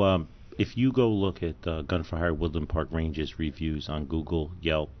 If you go look at Gun for Hire Woodland Park Ranges reviews on Google,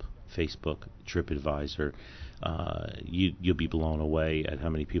 Yelp, Facebook, TripAdvisor, you'll be blown away at how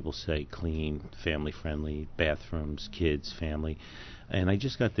many people say clean, family-friendly, bathrooms, kids, family. And I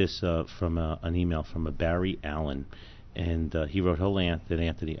just got this from an email from a Barry Allen, and he wrote, "Hello,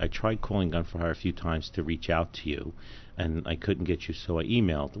 Anthony. I tried calling Gun for Hire a few times to reach out to you, and I couldn't get you, so I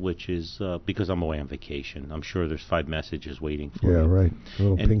emailed, which is because I'm away on vacation. I'm sure there's 5 messages waiting for you." Yeah, right.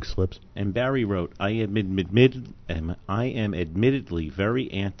 Little pink slips. And Barry wrote, I am admittedly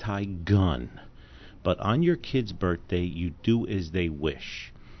very anti-gun, but on your kid's birthday, you do as they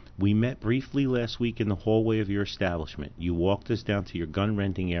wish. We met briefly last week in the hallway of your establishment. You walked us down to your gun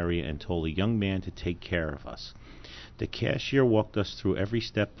renting area and told a young man to take care of us. The cashier walked us through every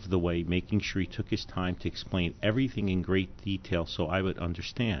step of the way, making sure he took his time to explain everything in great detail so I would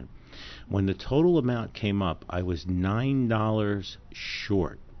understand. When the total amount came up, I was $9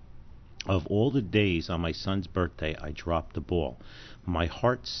 short. Of all the days on my son's birthday, I dropped the ball. My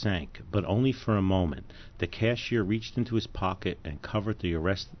heart sank, but only for a moment. The cashier reached into his pocket and covered the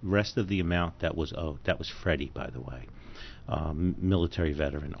rest of the amount that was owed. That was Freddie, by the way, military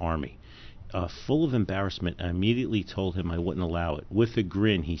veteran, Army. Full of embarrassment, I immediately told him I wouldn't allow it. With a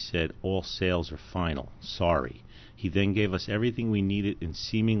grin, he said, "All sales are final. Sorry." He then gave us everything we needed and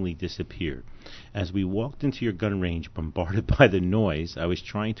seemingly disappeared. As we walked into your gun range, bombarded by the noise, I was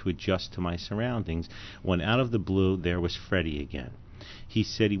trying to adjust to my surroundings when out of the blue there was Freddie again. He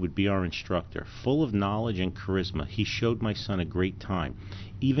said he would be our instructor. Full of knowledge and charisma, he showed my son a great time,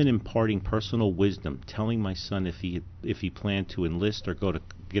 even imparting personal wisdom, telling my son if he planned to enlist or go to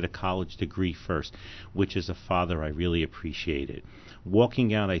get a college degree first, which as a father I really appreciated.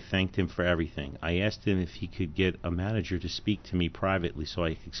 Walking out, I thanked him for everything. I asked him if he could get a manager to speak to me privately so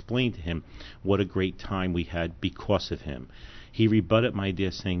I could explain to him what a great time we had because of him. He rebutted my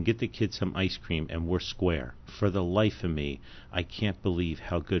idea, saying, "Get the kids some ice cream and we're square." For the life of me, I can't believe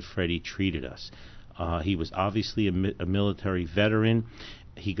how good Freddie treated us. He was obviously a military veteran.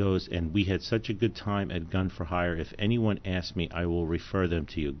 He goes, "And we had such a good time at Gun for Hire. If anyone asks me, I will refer them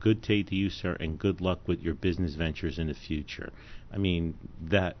to you. Good day to you, sir, and good luck with your business ventures in the future." I mean,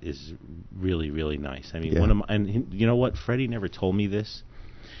 that is really, really nice. I mean, and you know what? Freddie never told me this.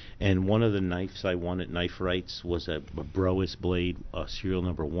 And one of the knives I won at Knife Rights was a Brois blade, serial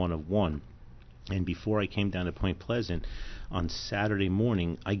number 1 of 1. And before I came down to Point Pleasant on Saturday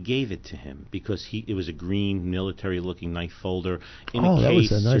morning, I gave it to him because it was a green military-looking knife folder in a case,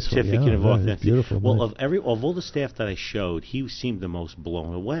 that was a nice certificate of authenticity. Beautiful. Well, knife. of all the staff that I showed, he seemed the most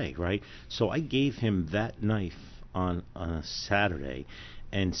blown away, right? So I gave him that knife on a Saturday,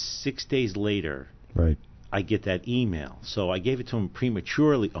 and 6 days later, right, I get that email. So I gave it to him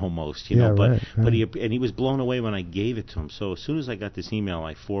prematurely almost, you know, but he was blown away when I gave it to him. So as soon as I got this email,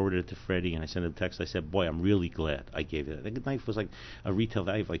 I forwarded it to Freddie and I sent him a text. I said, "Boy, I'm really glad I gave it." The knife was like a retail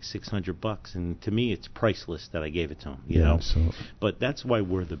value of like $600, and to me it's priceless that I gave it to him, you know. So. But that's why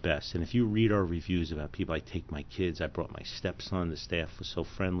we're the best. And if you read our reviews about people, I take my kids, I brought my stepson, the staff was so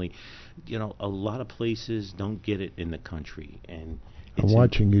friendly. You know, a lot of places don't get it in the country, and I'm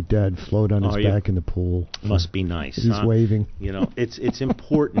watching your dad float on his back in the pool. Must be nice. He's waving. You know, it's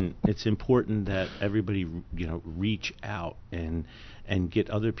important. It's important that everybody, you know, reach out and get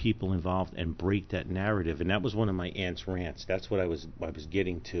other people involved and break that narrative. And that was one of my aunt's rants. That's what I was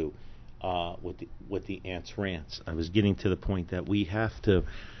getting to with the aunt's rants. I was getting to the point that we have to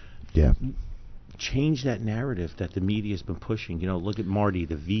change that narrative that the media has been pushing. You know, look at Marty,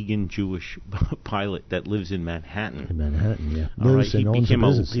 the vegan Jewish pilot that lives in Manhattan. In Manhattan, yeah. All right,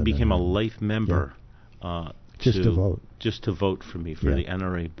 he became a life member just to vote for me for the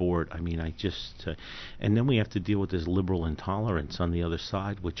NRA board. I mean, and then we have to deal with this liberal intolerance on the other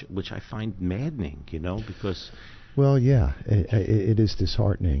side, which I find maddening. You know, because. Well, yeah, it is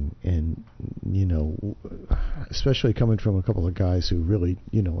disheartening, and you know, especially coming from a couple of guys who really,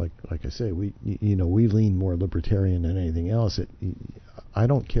 you know, like I say, we lean more libertarian than anything else. I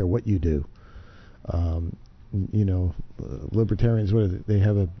don't care what you do. You know, libertarians, they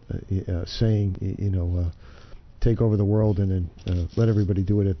have a saying, you know, take over the world and then let everybody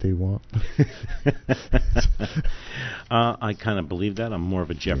do it they want. I kind of believe that. I'm more of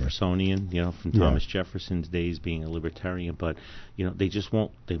a Jeffersonian, you know, from Thomas Jefferson's days, being a libertarian. But you know, they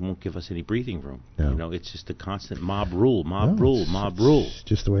won't give us any breathing room. No. You know, it's just a constant mob rule. It's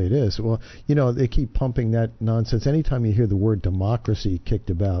just the way it is. Well, you know, they keep pumping that nonsense. Anytime you hear the word democracy kicked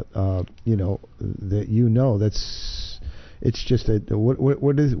about, you know, that's. It's just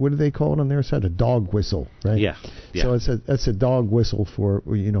what do they call it on their side? A dog whistle, right? Yeah. So that's a dog whistle for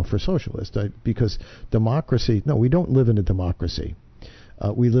socialists, because democracy. No, we don't live in a democracy.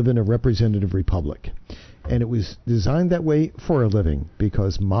 We live in a representative republic, and it was designed that way for a living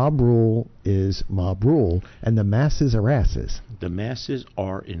because mob rule is mob rule, and the masses are asses. The masses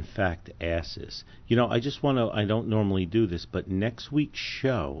are, in fact, asses. You know, I don't normally do this, but next week's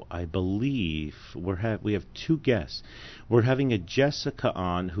show, I believe, we have 2 guests. We're having a Jessica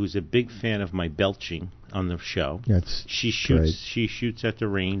on, who's a big fan of my belching on the show. She shoots at the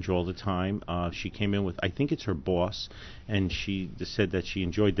range all the time. She came in with, I think it's her boss, and she said that she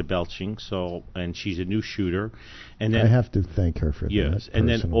enjoyed the belching, and she's a new shooter. And then, I have to thank her for that. Yes, and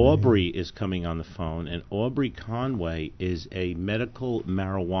then Aubrey is coming on the phone, and Aubrey Conway is a medical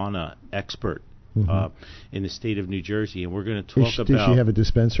marijuana expert in the state of New Jersey, and we're going to talk about. Does she have a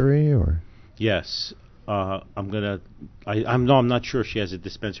dispensary or? Yes. I'm not sure if she has a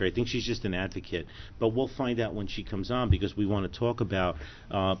dispensary. I think she's just an advocate, but we'll find out when she comes on, because we want to talk about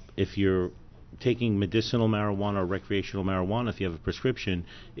if you're taking medicinal marijuana or recreational marijuana, if you have a prescription,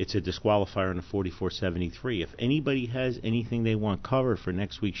 it's a disqualifier in a 4473. If anybody has anything they want covered for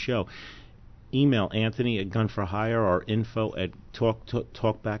next week's show, email Anthony at Gun for Hire or info at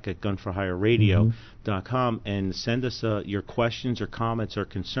talkback at Gun for Hire Radio, gmail.com and send us your questions or comments or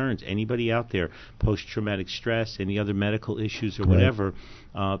concerns. Anybody out there, post-traumatic stress, any other medical issues or whatever,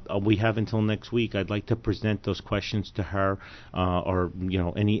 we have until next week. I'd like to present those questions to her, or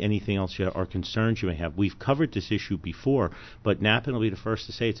anything else or concerns you may have. We've covered this issue before, but Nappin will be the first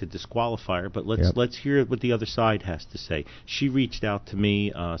to say it's a disqualifier. But let's hear what the other side has to say. She reached out to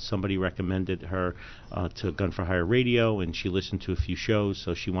me. Somebody recommended her to Gun for Hire Radio, and she listened to a few shows,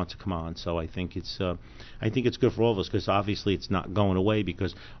 so she wants to come on. So I think it's good for all of us, because obviously it's not going away,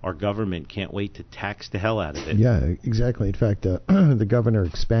 because our government can't wait to tax the hell out of it. Yeah, exactly. In fact, the governor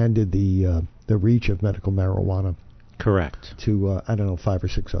expanded the reach of medical marijuana. Correct. To 5 or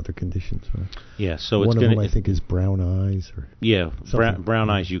 6 other conditions. Right? Yeah, so one it's of them I think is brown eyes. Brown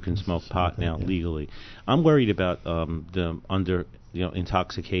eyes. You can smoke pot now legally. I'm worried about the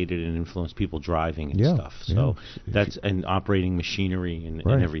intoxicated and influenced people driving and stuff. So that's and operating machinery and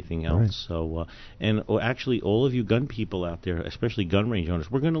everything else. Right. So actually, all of you gun people out there, especially gun range owners,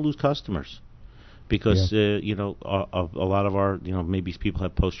 we're going to lose customers. Because a lot of our maybe people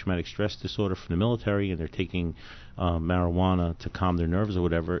have post-traumatic stress disorder from the military, and they're taking marijuana to calm their nerves or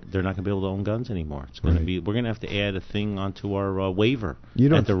whatever. They're not going to be able to own guns anymore. It's going to be we're going to have to add a thing onto our waiver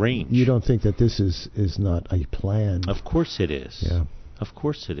at the range. You don't think that this is not a plan? Of course it is. Yeah. Of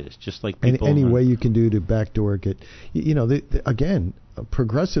course it is. Just like people. Any way you can do to backdoor get, again,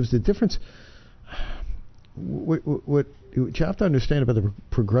 progressives. The difference. What you have to understand about the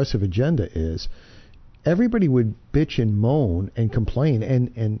progressive agenda is, everybody would bitch and moan and complain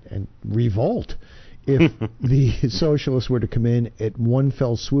and revolt if the socialists were to come in at one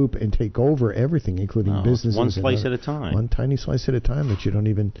fell swoop and take over everything, including businesses. One slice at a time. One tiny slice at a time that you don't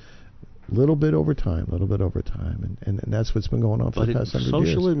even... little bit over time, and that's what's been going on for the past 100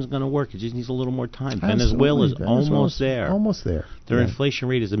 years. Socialism is going to work. It just needs a little more time. Venezuela's almost there. Almost there. Their inflation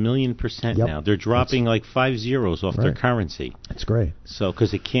rate is 1,000,000% now. They're dropping like 5 zeros off their currency. That's great. So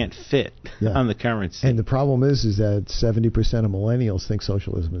because it can't fit on the currency. And the problem is that 70% of millennials think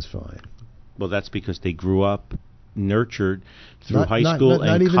socialism is fine. Well, that's because they grew up nurtured through high school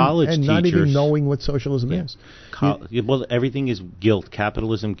and college teachers. And not even knowing what socialism is. Well, everything is guilt.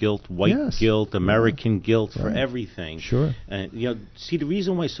 Capitalism guilt, white guilt, American guilt for everything. Sure. And see, the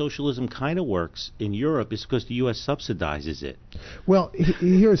reason why socialism kind of works in Europe is because the U.S. subsidizes it. Well,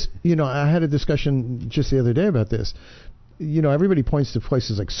 here's, I had a discussion just the other day about this. Everybody points to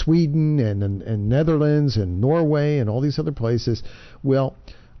places like Sweden and Netherlands and Norway and all these other places. Well,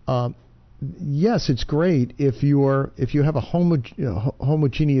 yes, it's great if you have a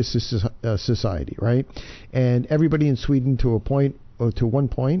homogeneous society, right? And everybody in Sweden to one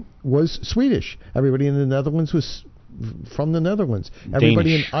point was Swedish. Everybody in the Netherlands was from the Netherlands.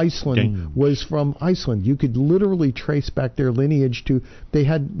 Everybody in Iceland was from Iceland. You could literally trace back their lineage to. They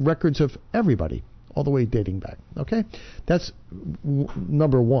had records of everybody, all the way dating back. Okay, that's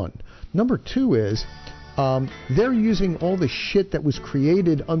number one. Number two is. They're using all the shit that was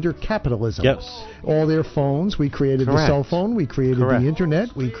created under capitalism. Yes. All their phones. We created the cell phone. We created the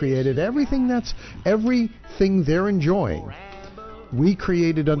internet. We created everything they're enjoying. We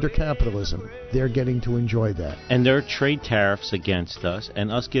created under capitalism. They're getting to enjoy that. And there are trade tariffs against us,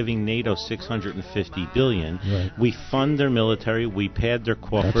 and us giving NATO $650 billion. Right. We fund their military, we pad their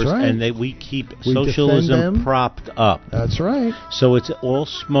coffers, That's right. And we keep socialism propped up. That's right. So it's all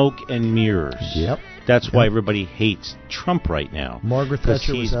smoke and mirrors. Yep. That's why everybody hates Trump right now. Margaret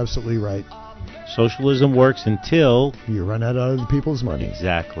Thatcher was absolutely right. Socialism works until you run out of other people's money.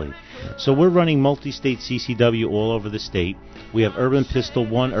 Exactly. So we're running multi-state CCW all over the state. We have Urban Pistol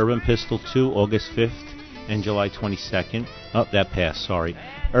 1, Urban Pistol 2, August 5th and July 22nd. Oh, that passed, sorry.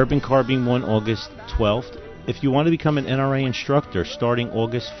 Urban Carbine 1, August 12th. If you want to become an NRA instructor starting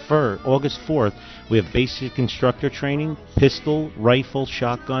August 4th, we have basic instructor training, pistol, rifle,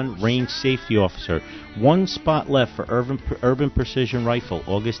 shotgun, range safety officer. One spot left for Urban Precision Rifle,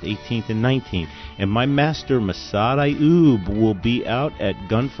 August 18th and 19th. And my master, Masad Ayub, will be out at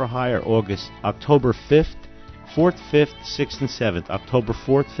Gun for Hire October 5th, 4th, 5th, 6th, and 7th. October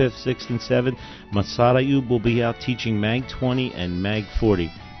 4th, 5th, 6th, and 7th. Masad Ayub will be out teaching Mag 20 and Mag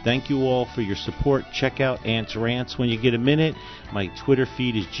 40. Thank you all for your support. Check out Ants Rants when you get a minute. My Twitter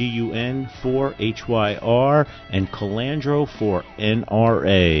feed is GUN4HYR and Calandro for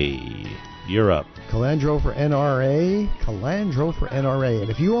NRA. You're up. Calandro for NRA. Calandro for NRA.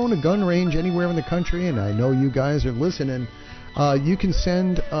 And if you own a gun range anywhere in the country, and I know you guys are listening, you can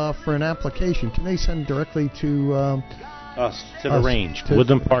send for an application. Can they send directly to us, to the range,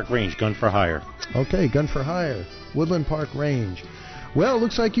 Woodland Park Range, Gun for Hire. Okay, Gun for Hire, Woodland Park Range. Well,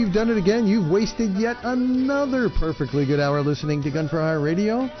 looks like you've done it again. You've wasted yet another perfectly good hour listening to Gun for Hire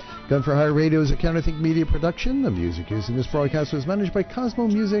Radio. Gun for Hire Radio is a Counterthink Media production. The music used in this broadcast was managed by Cosmo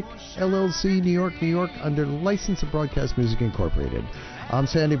Music, LLC, New York, New York, under license of Broadcast Music Incorporated. I'm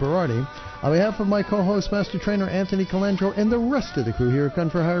Sandy Berardi. On behalf of my co-host, Master Trainer Anthony Colandro, and the rest of the crew here at Gun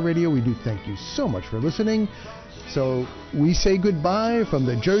for Hire Radio, we do thank you so much for listening. So we say goodbye from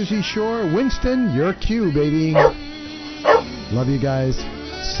the Jersey Shore. Winston, your cue, baby. Love you guys.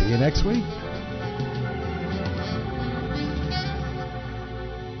 See you next week.